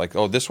 if it's like,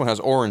 oh, this one has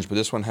orange, but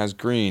this one has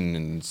green,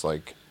 and it's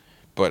like,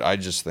 but I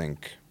just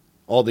think,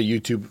 All the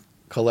YouTube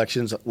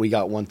collections, we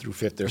got 1 through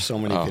 5th. There's so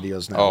many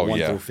videos now. Oh, 1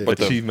 yeah. through 5th. But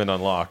Achievement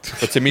unlocked.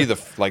 but to me,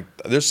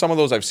 there's some of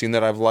those I've seen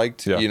that I've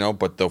liked, Yeah.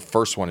 but the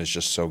first one is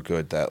just so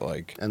good that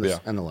like, and the, Yeah.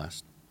 and the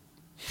last.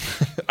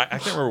 I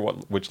can't remember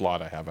which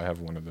lot I have. I have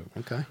one of the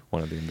Okay.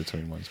 in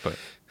between ones, but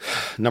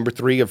Number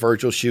 3, a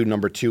Virgil shoe.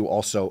 Number 2,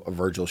 also a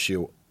Virgil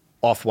shoe.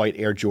 Off-white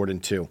Air Jordan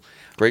 2.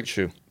 great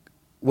shoe.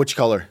 Which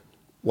color?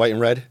 White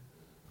and red?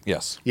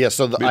 Yes, Yeah,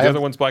 so the I have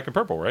other one's black and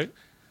purple, right?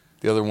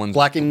 the other one's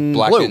Black and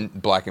blue.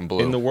 black and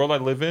blue. In the world I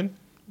live in,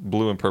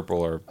 blue and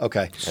purple are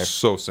Okay.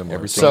 so similar.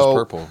 Everything- So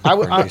purple.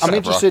 I'm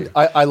interested.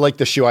 I like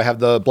the shoe. I have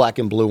the black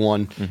and blue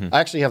one. Mm-hmm. I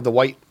actually have the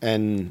white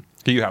and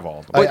You have all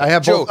of them. I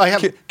have Joe, both. I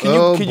have. can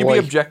you boy. be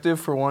objective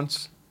for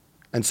once?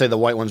 and say the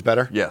white one's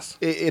better? Yes.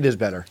 It is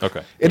better.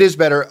 Okay. It is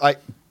better.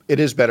 It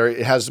is better.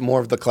 It has more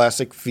of the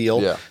classic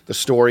feel, Yeah. the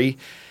story,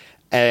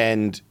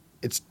 and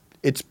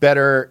it's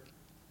better.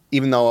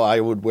 Even though I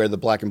would wear the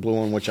black and blue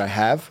one, which I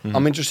have,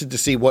 I'm interested to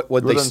see what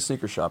We're they. done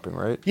sneaker shopping,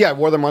 right? Yeah, I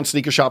wore them on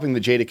Sneaker Shopping, the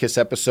Jada Kiss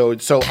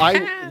episode. So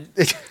I.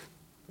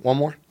 One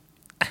more?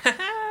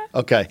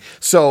 Okay.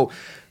 So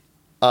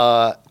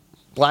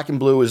black and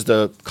blue is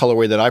the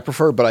colorway that I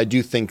prefer, but I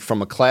do think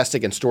from a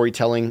classic and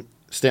storytelling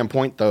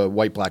standpoint, the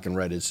white, black, and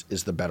red is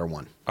the better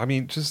one. I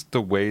mean, just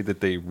the way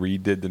that they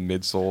redid the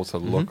midsole to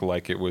look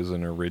like it was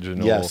an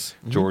original Yes.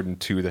 Jordan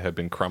 2 that had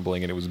been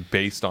crumbling, and it was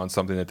based on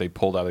something that they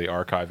pulled out of the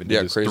archive and Yeah,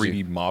 did this crazy.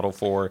 3D model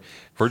for.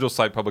 Virgil's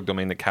site public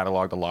domain that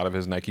cataloged a lot of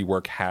his Nike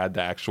work had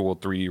the actual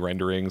 3D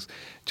renderings.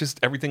 Just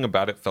everything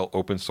about it felt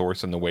open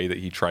source in the way that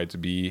he tried to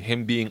be.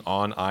 Him being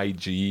on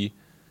IG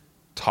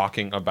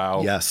talking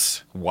about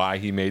Yes. why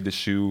he made the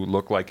shoe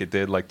look like it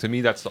did. Like, to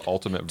me, that's the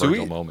ultimate Do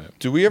Virgil we, moment.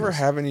 do we ever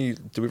have any?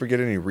 Do we ever get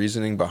any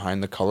reasoning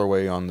behind the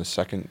colorway on the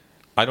second?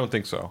 I don't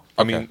think so.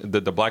 I Okay. mean,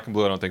 the black and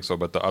blue, I don't think so.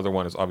 But the other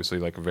one is obviously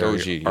like a very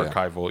Doji, yeah.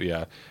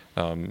 archival,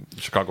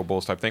 Chicago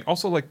Bulls type thing.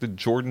 Also, like the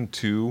Jordan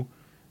 2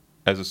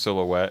 as a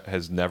silhouette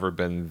has never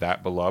been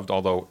that beloved.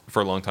 Although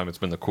for a long time it's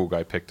been the cool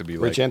guy pick to be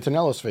like, Rich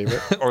Antonello's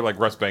favorite. or like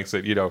Russ Banks.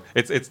 That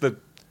it's the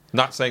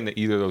not saying that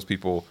either of those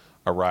people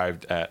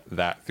arrived at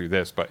that through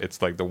this, but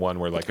it's like the one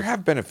where like There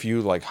have been a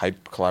few like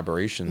hype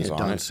collaborations Yeah, on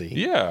Don it.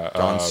 C.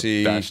 Don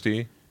C.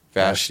 Vashti.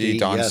 Vashti, Vashti,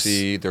 Don yes.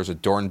 C. There's a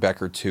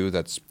Dornbecker too.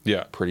 That's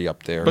Yeah. pretty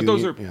up there. But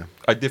those are Yeah.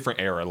 a different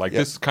era. Like Yep.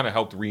 this kind of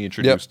helped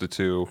reintroduce Yep. the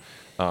two.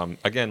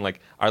 Again, like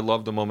I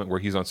love the moment where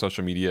he's on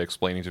social media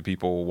explaining to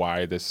people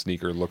why this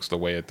sneaker looks the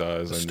way it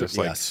does, and just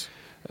like Yes,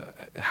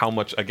 how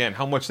much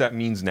that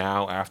means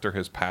now after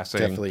his passing.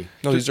 definitely.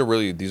 no, these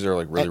are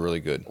like really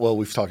good. Well,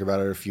 we've talked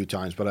about it a few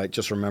times, but I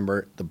just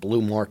remember the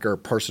blue marker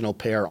personal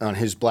pair on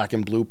his black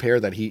and blue pair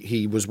that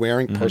he was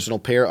wearing. Mm-hmm. Personal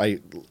pair. I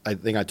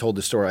think I told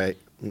the story.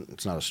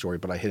 It's not a story,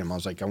 but I hit him. I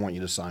was like, I want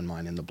you to sign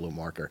mine in the blue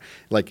marker.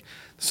 Like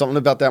something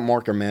about that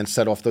marker, man,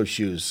 set off those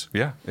shoes.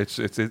 Yeah, it's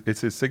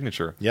his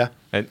signature. Yeah.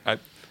 And I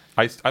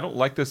don't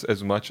like this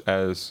as much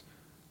as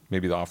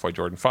maybe the Off-White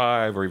Jordan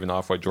 5 or even the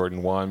Off-White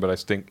Jordan 1, but I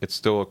think it's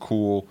still a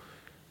cool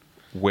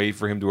way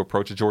for him to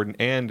approach a Jordan.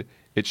 And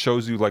it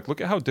shows you, like, look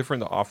at how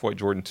different the Off-White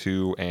Jordan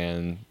 2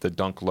 and the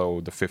Dunk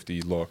Low, the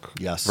 50 look.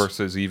 Yes.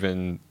 Versus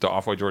even the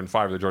Off-White Jordan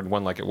 5 or the Jordan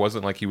 1. Like, it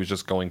wasn't like he was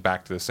just going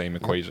back to the same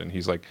equation.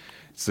 He's like,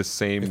 it's the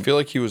same. I feel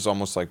like he was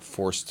almost like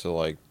forced to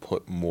like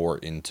put more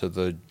into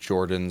the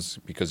Jordans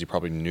because he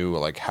probably knew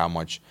like how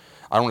much.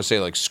 I don't want to say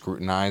like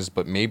scrutinized,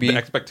 but maybe the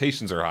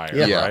expectations are higher,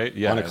 Yeah. right?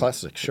 On a and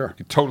classic, sure.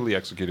 he totally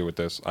executed with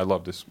this. I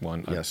love this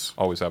one. Yes.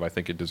 I always have. I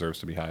think it deserves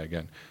to be high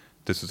again.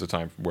 This is a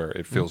time where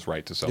it feels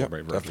right to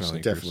celebrate Virgil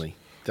definitely. sneakers.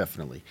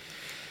 Definitely.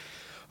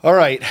 All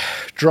right,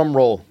 drum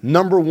roll.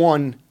 Number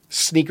 1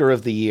 sneaker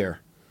of the year.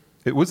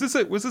 Was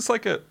this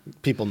like a?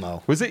 People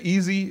know. Was it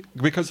easy?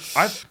 Because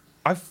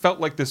I felt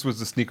like this was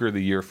the sneaker of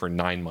the year for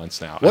 9 months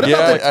now. What And I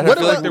about feel like- like, what I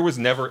feel like about- there was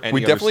never any.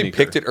 we other definitely sneaker.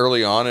 picked it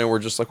early on, and we're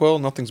just like, well,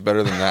 nothing's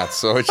better than that.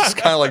 So it just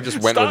kind of like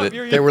just went Stop, with it.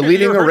 you're- They were you're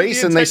leading the hurting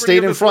race and they integrity stayed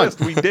of in this front.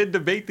 list. We did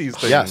debate these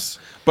things. Yes.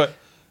 But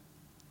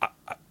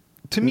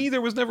to me,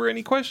 there was never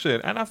any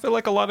question, and I feel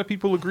like a lot of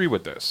people agree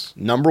with this.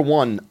 Number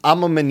 1,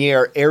 Ama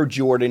Manier Air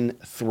Jordan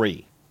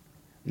 3.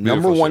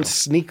 Number Beautiful 1 shoe.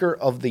 sneaker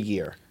of the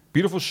year.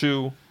 Beautiful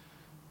shoe.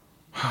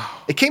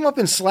 It came up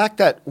in Slack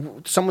that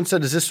someone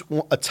said, "Is this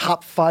a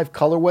top 5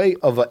 colorway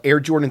of an Air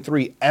Jordan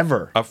 3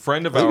 ever?" A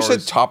friend of I think ours you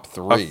said top a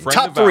 3. friend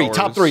Top of 3, ours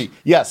top 3.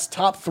 Yes,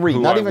 top 3.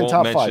 who Not I even won't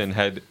top mention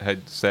 5.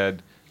 had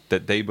said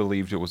that they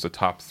believed it was a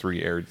top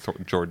 3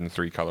 Jordan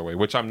 3 colorway,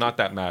 which I'm not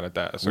that mad at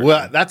that assertion.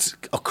 Well, that's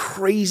a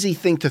crazy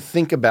thing to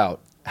think about.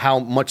 How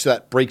much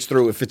that breaks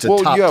through if it's a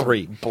top you have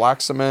 3.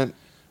 black cement,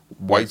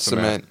 white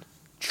cement,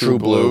 true True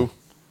blue. blue.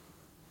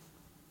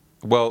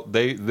 Well,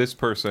 this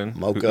person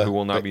Mocha. who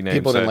will not be named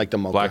People didn't said like the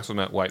mocha. black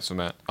cement, white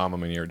cement, Ama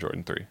Manier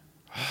Jordan 3.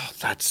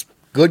 That's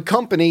good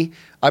company.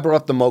 I brought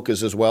up the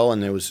Mochas as well,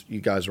 and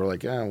you guys were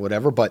like,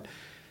 whatever. But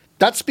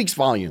that speaks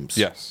volumes.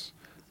 Yes.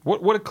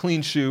 What a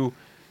clean shoe.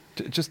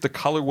 Just the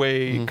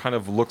colorway kind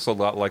of looks a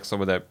lot like some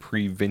of that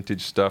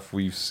pre-vintage stuff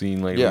we've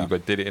seen lately, Yeah.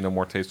 but did it in a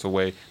more tasteful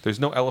way. There's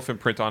no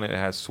elephant print on it. It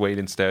has suede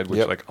instead, which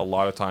Yep. like a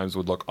lot of times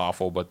would look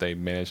awful, but they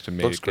managed to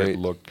make Looks it great.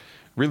 look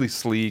really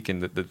sleek.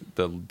 And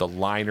the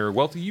liner.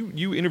 Well,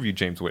 you interviewed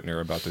James Whitner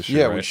about this shoe,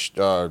 Yeah, right?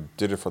 we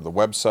did it for the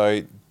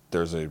website.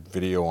 There's a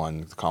video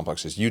on the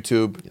Complex's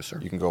YouTube. Yes, sir.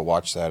 You can go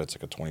watch that. It's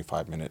like a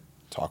 25-minute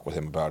talk with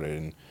him about it.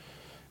 And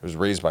it was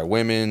raised by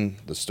women.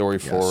 The story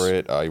for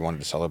Yes. it, he wanted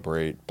to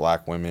celebrate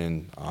black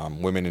women,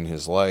 women in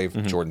his life.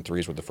 Mm-hmm. Jordan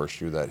 3s were the first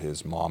shoe that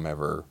his mom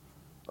ever,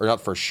 or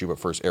not first shoe, but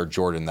first Air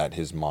Jordan that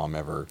his mom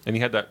ever. And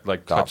he had that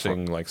like Top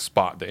touching like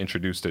spot that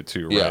introduced it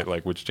to, right? Yeah.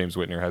 Like which James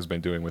Whitner has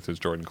been doing with his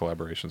Jordan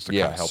collaborations to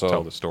Yeah, kind of help so-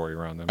 tell the story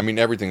around them. I mean,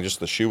 everything.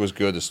 Just the shoe was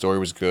good. The story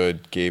was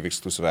good. Gave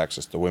exclusive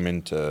access to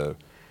women to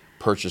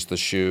purchase the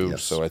shoe.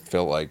 Yes. So I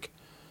felt like,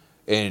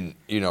 and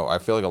I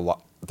feel like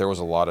there was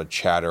a lot of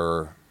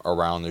chatter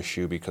around the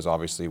shoe because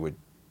obviously with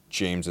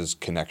James's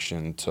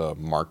connection to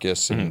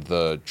Marcus and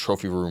the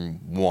Trophy Room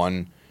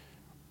 1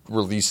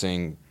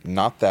 releasing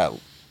not that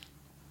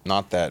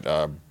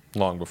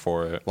long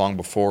before it. long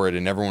before it,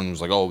 and everyone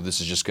was like, "Oh,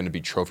 this is just going to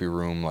be Trophy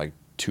Room like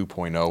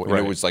 2.0," and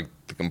Right. it was like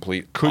the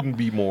complete Couldn't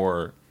be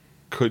more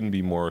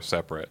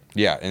separate.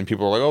 Yeah, and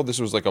people were like, "Oh, this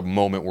was like a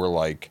moment where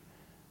like,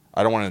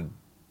 I don't want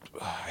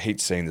to, I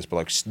hate saying this, but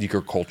like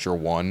sneaker culture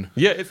won."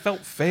 Yeah, it felt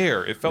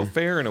fair. It felt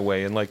fair in a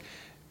way. And like,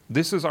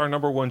 this is our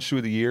number one shoe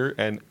of the year.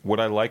 And what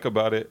I like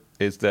about it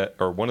is that,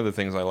 or one of the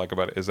things I like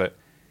about it is that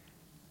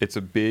it's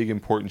a big,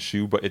 important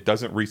shoe, but it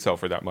doesn't resell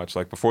for that much.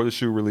 Like before the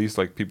shoe released,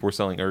 like people were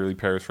selling early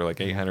pairs for like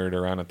 $800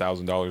 around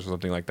 $1,000 or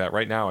something like that.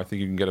 Right now, I think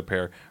you can get a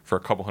pair for a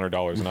couple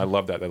 $100s, and I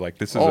love that. They're like,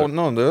 this is. Oh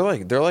no, they're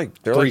like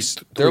Three plus.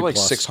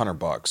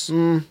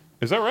 $600.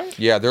 Is that right?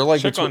 Yeah, they're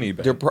like Check between, on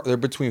eBay. They're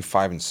between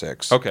 5 and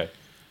 6. Okay.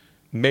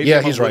 Maybe Yeah,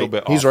 I'm he's a little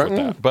right. bit He's off right. with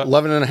that, but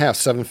 11 and a half,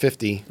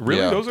 750. really,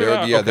 Yeah, those are they're-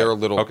 that? yeah, Okay. they're a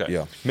little- Okay.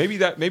 yeah. Maybe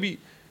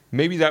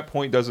that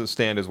point doesn't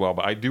stand as well,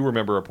 but I do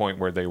remember a point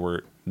where they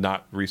were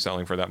not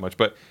reselling for that much.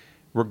 But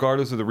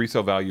regardless of the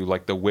resale value,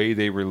 like the way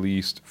they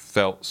released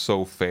felt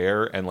so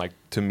fair, and like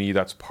to me,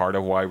 that's part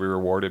of why we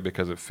reward it,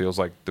 because it feels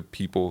like the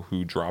people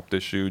who dropped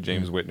this shoe,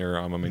 James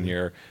Whitner, Amma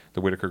Meunier,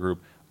 the Whitaker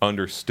Group,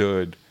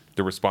 understood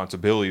the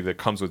responsibility that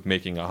comes with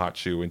making a hot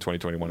shoe in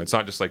 2021. It's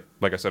not just like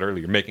I said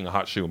earlier, making a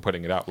hot shoe and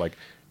putting it out. Like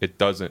it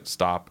doesn't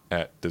stop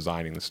at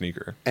designing the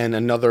sneaker. And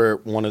another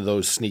one of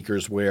those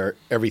sneakers where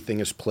everything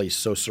is placed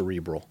so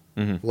cerebral,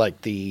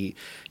 like the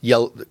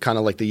kind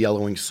of like the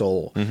yellowing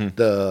sole.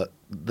 The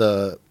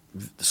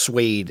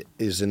suede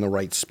is in the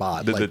right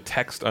spot. The Like,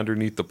 text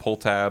underneath the pull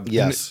tab.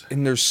 yes,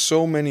 And there's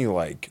so many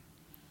like,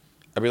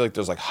 I feel like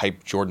there's like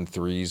hype Jordan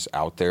 3s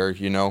out there,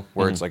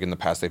 where it's like in the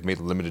past they've made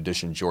limited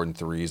edition Jordan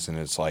 3s, and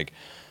it's like,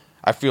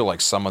 I feel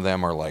like some of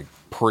them are like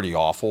pretty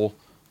awful.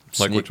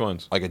 Like which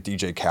ones? Like a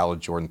DJ Khaled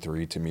Jordan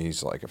 3 to me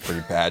is like a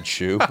pretty bad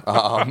shoe.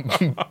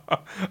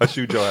 A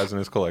shoe Joe has in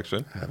his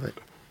collection.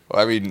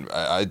 I mean,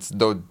 it's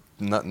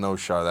no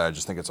shot of that. I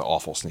just think it's an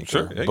awful sneaker.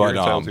 Sure, yeah, But you're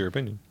entitled to your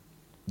opinion.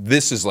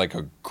 this is like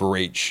a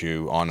great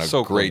shoe on a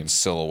So great clean.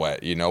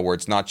 silhouette, where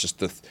it's not just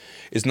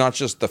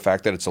the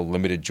fact that it's a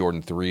limited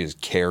Jordan 3 is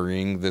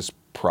carrying this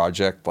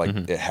project like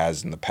it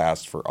has in the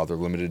past for other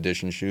limited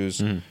edition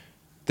shoes.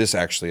 This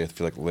actually, I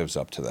feel like, lives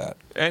up to that.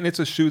 And it's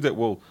a shoe that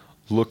will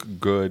look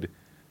good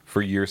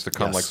for years to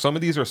come. Yes. Like some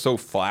of these are so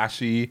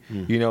flashy,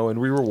 and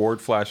we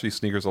reward flashy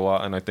sneakers a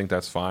lot, and I think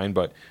that's fine,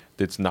 but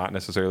it's not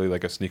necessarily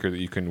like a sneaker that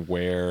you can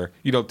wear.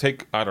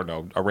 Take, I don't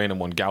know, a random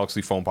one,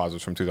 Galaxy Foam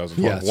Positives from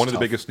 2012. Yeah, it's one of the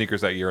tough. biggest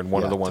sneakers that year, and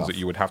one of Yeah, the ones tough. that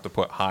you would have to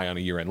put high on a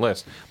year-end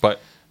list.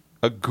 But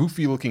a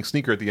goofy looking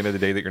sneaker at the end of the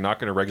day that you're not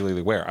going to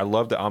regularly wear. I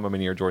love the Amma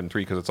Meunier Jordan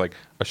 3 because it's like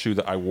a shoe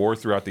that I wore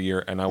throughout the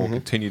year and I will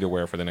continue to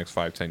wear for the next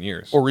 5-10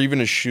 years. Or even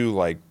a shoe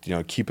like,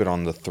 keep it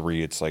on the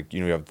 3. It's like,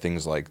 you have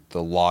things like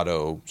the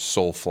Lotto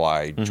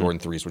Soulfly Jordan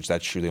 3s, which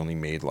that shoe they only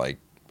made like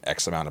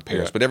X amount of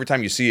pairs. Yeah. But every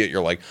time you see it,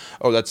 you're like,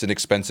 oh, that's an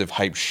expensive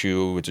hype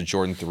shoe. It's a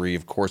Jordan 3.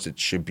 Of course, it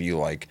should be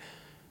like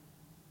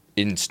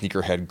in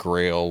Sneakerhead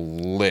Grail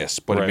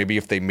list. But Right. maybe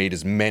if they made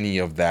as many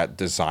of that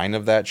design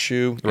of that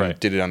shoe and Right.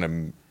 did it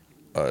on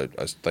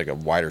like a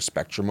wider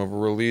spectrum of a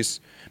release,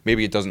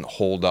 maybe it doesn't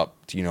hold up,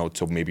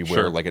 to maybe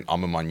where Sure. like an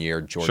Amma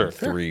Meunier Jordan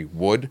Sure. 3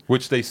 would.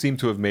 Which they seem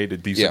to have made a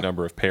decent Yeah.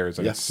 number of pairs,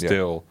 and Yeah. it's Yeah.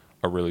 still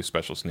a really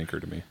special sneaker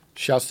to me.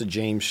 shouts to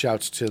James,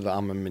 shouts to the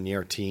Amma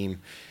Meunier team.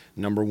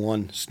 Number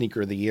one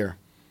sneaker of the year.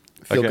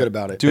 Feel Okay. good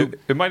about it. Dude,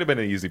 It might have been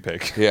an easy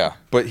pick. Yeah,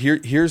 but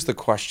here's the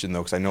question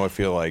though, because I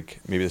feel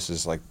like maybe this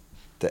is like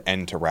the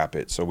end to wrap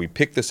it. So we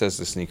picked this as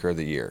the sneaker of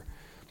the year,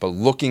 but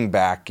looking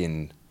back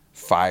in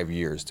 5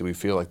 years, do we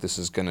feel like this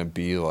is going to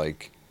be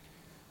like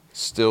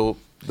still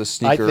the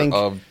sneaker think-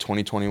 of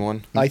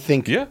 2021? I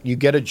think Yeah. you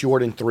get a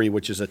Jordan 3,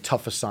 which is a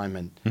tough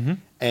assignment,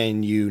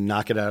 and you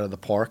knock it out of the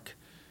park.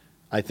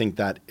 I think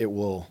that it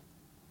will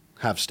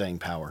have staying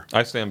power.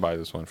 I stand by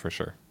this one for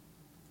sure,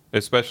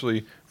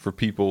 especially for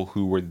people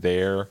who were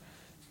there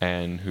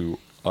and who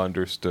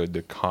understood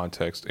the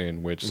context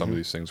in which some of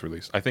these things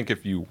released. I think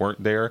if you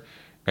weren't there,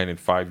 and in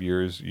 5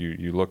 years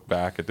you look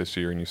back at this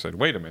year and you said,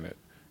 wait a minute,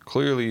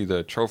 clearly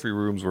the trophy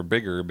rooms were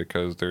bigger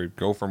because they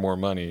go for more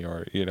money,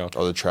 or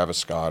Or the Travis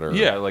Scott, or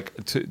yeah, like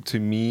to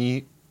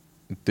me,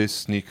 this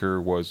sneaker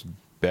was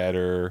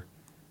better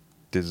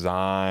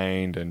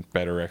designed and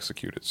better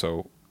executed.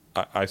 So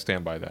I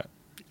stand by that.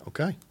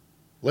 Okay.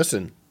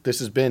 Listen, this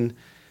has been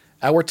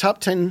our top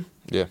 10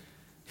 yeah.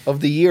 of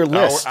the year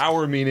list.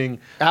 Our meaning,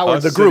 Our,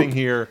 us the sitting group.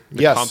 here,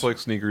 the Yes.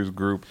 Complex Sneakers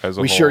group as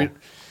a whole.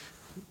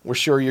 We're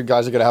sure you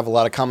guys are going to have a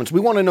lot of comments. We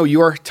want to know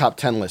your top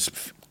 10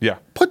 list. Yeah.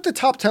 Put the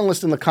top 10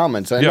 list in the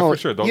comments. I Yeah, know for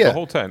sure. The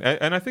whole 10.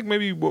 And I think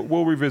maybe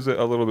we'll revisit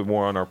a little bit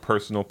more on our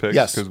personal picks.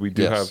 Yes. Because we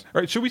do Yes. have.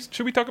 All right, should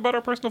we talk about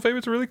our personal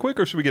favorites really quick,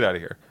 or should we get out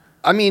of here?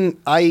 I mean,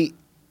 I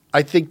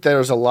think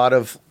there's a lot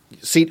of.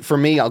 See, for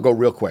me, I'll go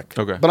real quick.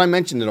 Okay. But I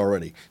mentioned it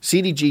already.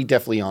 CDG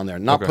definitely on there.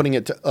 Not Okay. putting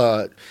it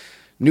to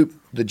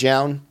the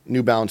Jown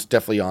New Balance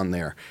definitely on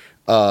there.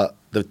 The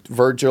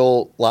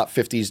Virgil Lot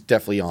 50s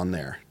definitely on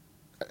there.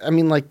 I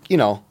mean, like, I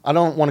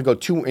don't want to go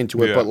too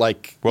into it, Yeah. but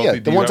like, Well, the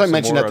do you ones have I some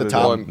mentioned more at the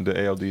other top. than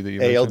the ALD that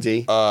you ALD.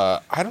 mentioned?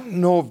 I don't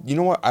know. You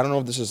know what? I don't know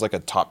if this is like a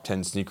top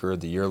 10 sneaker of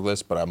the year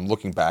list, but I'm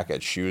looking back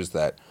at shoes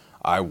that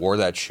I wore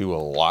that shoe a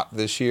lot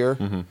this year.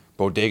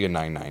 Bodega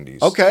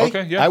 990s.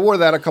 Okay. yeah. I wore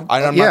that a couple.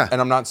 And yeah.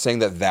 I'm not saying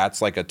that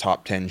that's like a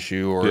top 10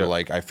 shoe, or Yeah.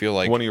 like, I feel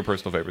like One of your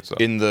personal favorites,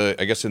 though. in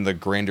the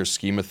grander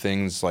scheme of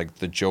things, like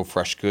the Joe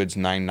Freshgoods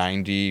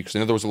 990, because I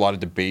know there was a lot of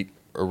debate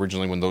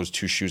originally when those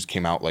two shoes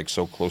came out like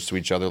so close to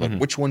each other, like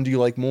which one do you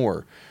like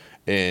more?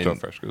 And Joe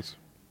Freshgoods.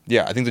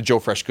 yeah, I think the Joe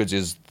Freshgoods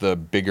is the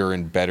bigger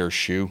and better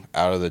shoe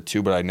out of the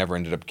two, but I never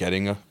ended up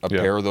getting a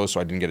pair of those, so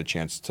I didn't get a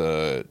chance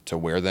to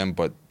wear them.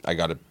 But I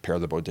got a pair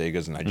of the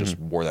Bodegas, and I just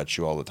wore that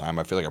shoe all the time.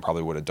 I feel like I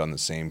probably would have done the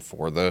same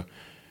for the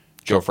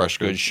Joe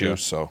Freshgoods shoe. yeah.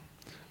 So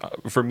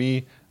For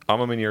me,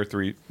 I'm a Minier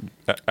 3.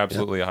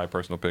 Absolutely a high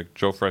personal pick.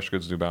 Joe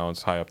Freshgoods New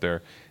Balance, high up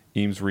there.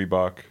 Eames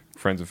Reebok,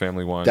 Friends and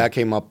Family 1. That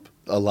came up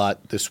a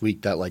lot this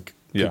week. That like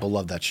Yeah. people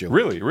love that shoe.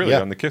 Really,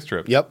 Yeah. on the Kiss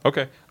trip. Yep.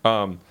 Okay.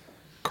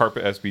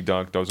 Carpet SB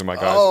Dunk. Those are my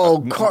guys. Oh,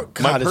 My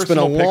God, it's been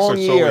a personal picks long are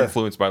so year.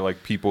 influenced by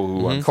like people who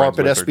I'm friends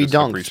Carpet with or SB just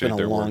Dunk. It's appreciate been a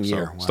their long work. So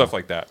year. Wow. stuff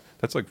like that.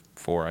 That's like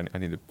 4. I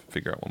need to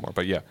figure out one more.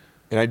 But yeah.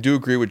 and I do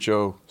agree with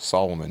Joe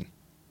Solomon.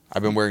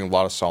 I've been wearing a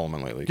lot of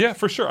Solomon lately. Yeah,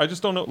 for sure. I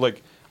just don't know.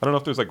 Like, I don't know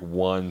if there's like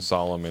one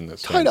Solomon that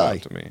stands Tie-dye.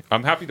 out to me.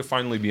 I'm happy to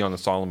finally be on the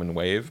Solomon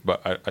wave,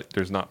 but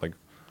there's not like.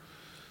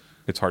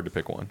 It's hard to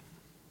pick one.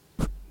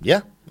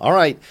 Yeah. All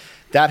right.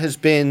 That has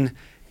been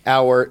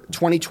our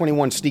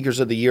 2021 Sneakers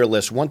of the Year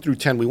list, 1 through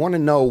 10. We want to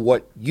know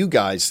what you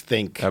guys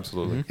think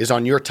Absolutely. is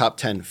on your top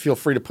 10. Feel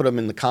free to put them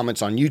in the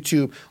comments on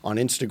YouTube, on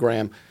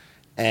Instagram.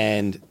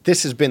 And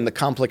this has been the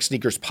Complex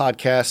Sneakers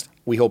Podcast.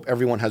 We hope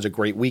everyone has a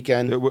great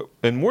weekend.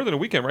 And more than a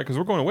weekend, right? Because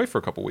we're going away for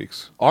a couple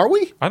weeks. Are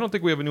we? I don't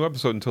think we have a new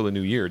episode until the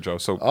new year, Joe.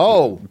 So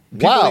people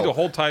wow. need to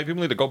hold tight.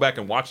 People need to go back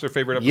and watch their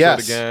favorite episode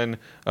Yes. again.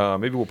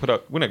 Maybe we'll put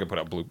up. We're not gonna put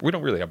up bloopers. We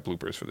don't really have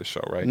bloopers for this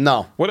show, right?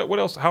 No. What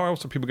else? How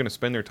else are people gonna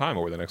spend their time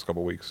over the next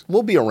couple weeks?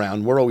 We'll be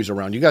around. We're always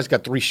around. You guys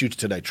got 3 shoots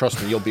today.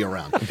 Trust me, you'll be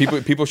around.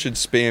 People should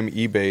spam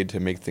eBay to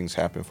make things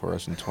happen for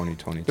us in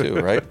 2022,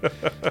 right?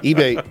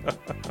 eBay,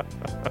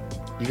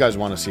 you guys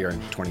want us here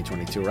in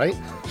 2022, right?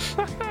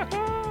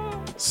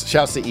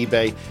 Shouts to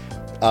eBay.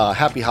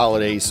 Happy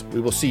holidays.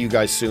 We will see you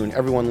guys soon.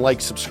 Everyone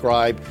like,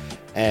 subscribe.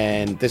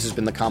 And this has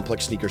been the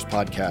Complex Sneakers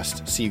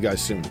Podcast. See you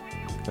guys soon.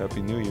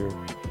 Happy New Year.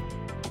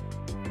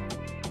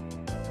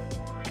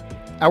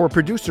 Our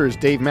producer is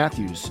Dave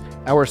Matthews.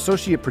 Our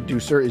associate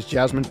producer is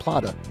Jasmine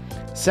Plata.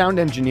 Sound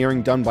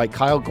engineering done by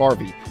Kyle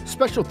Garvey.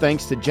 Special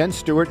thanks to Jen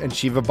Stewart and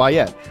Shiva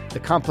Bayet. The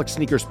Complex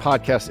Sneakers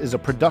Podcast is a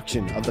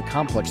production of the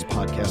Complex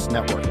Podcast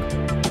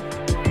Network.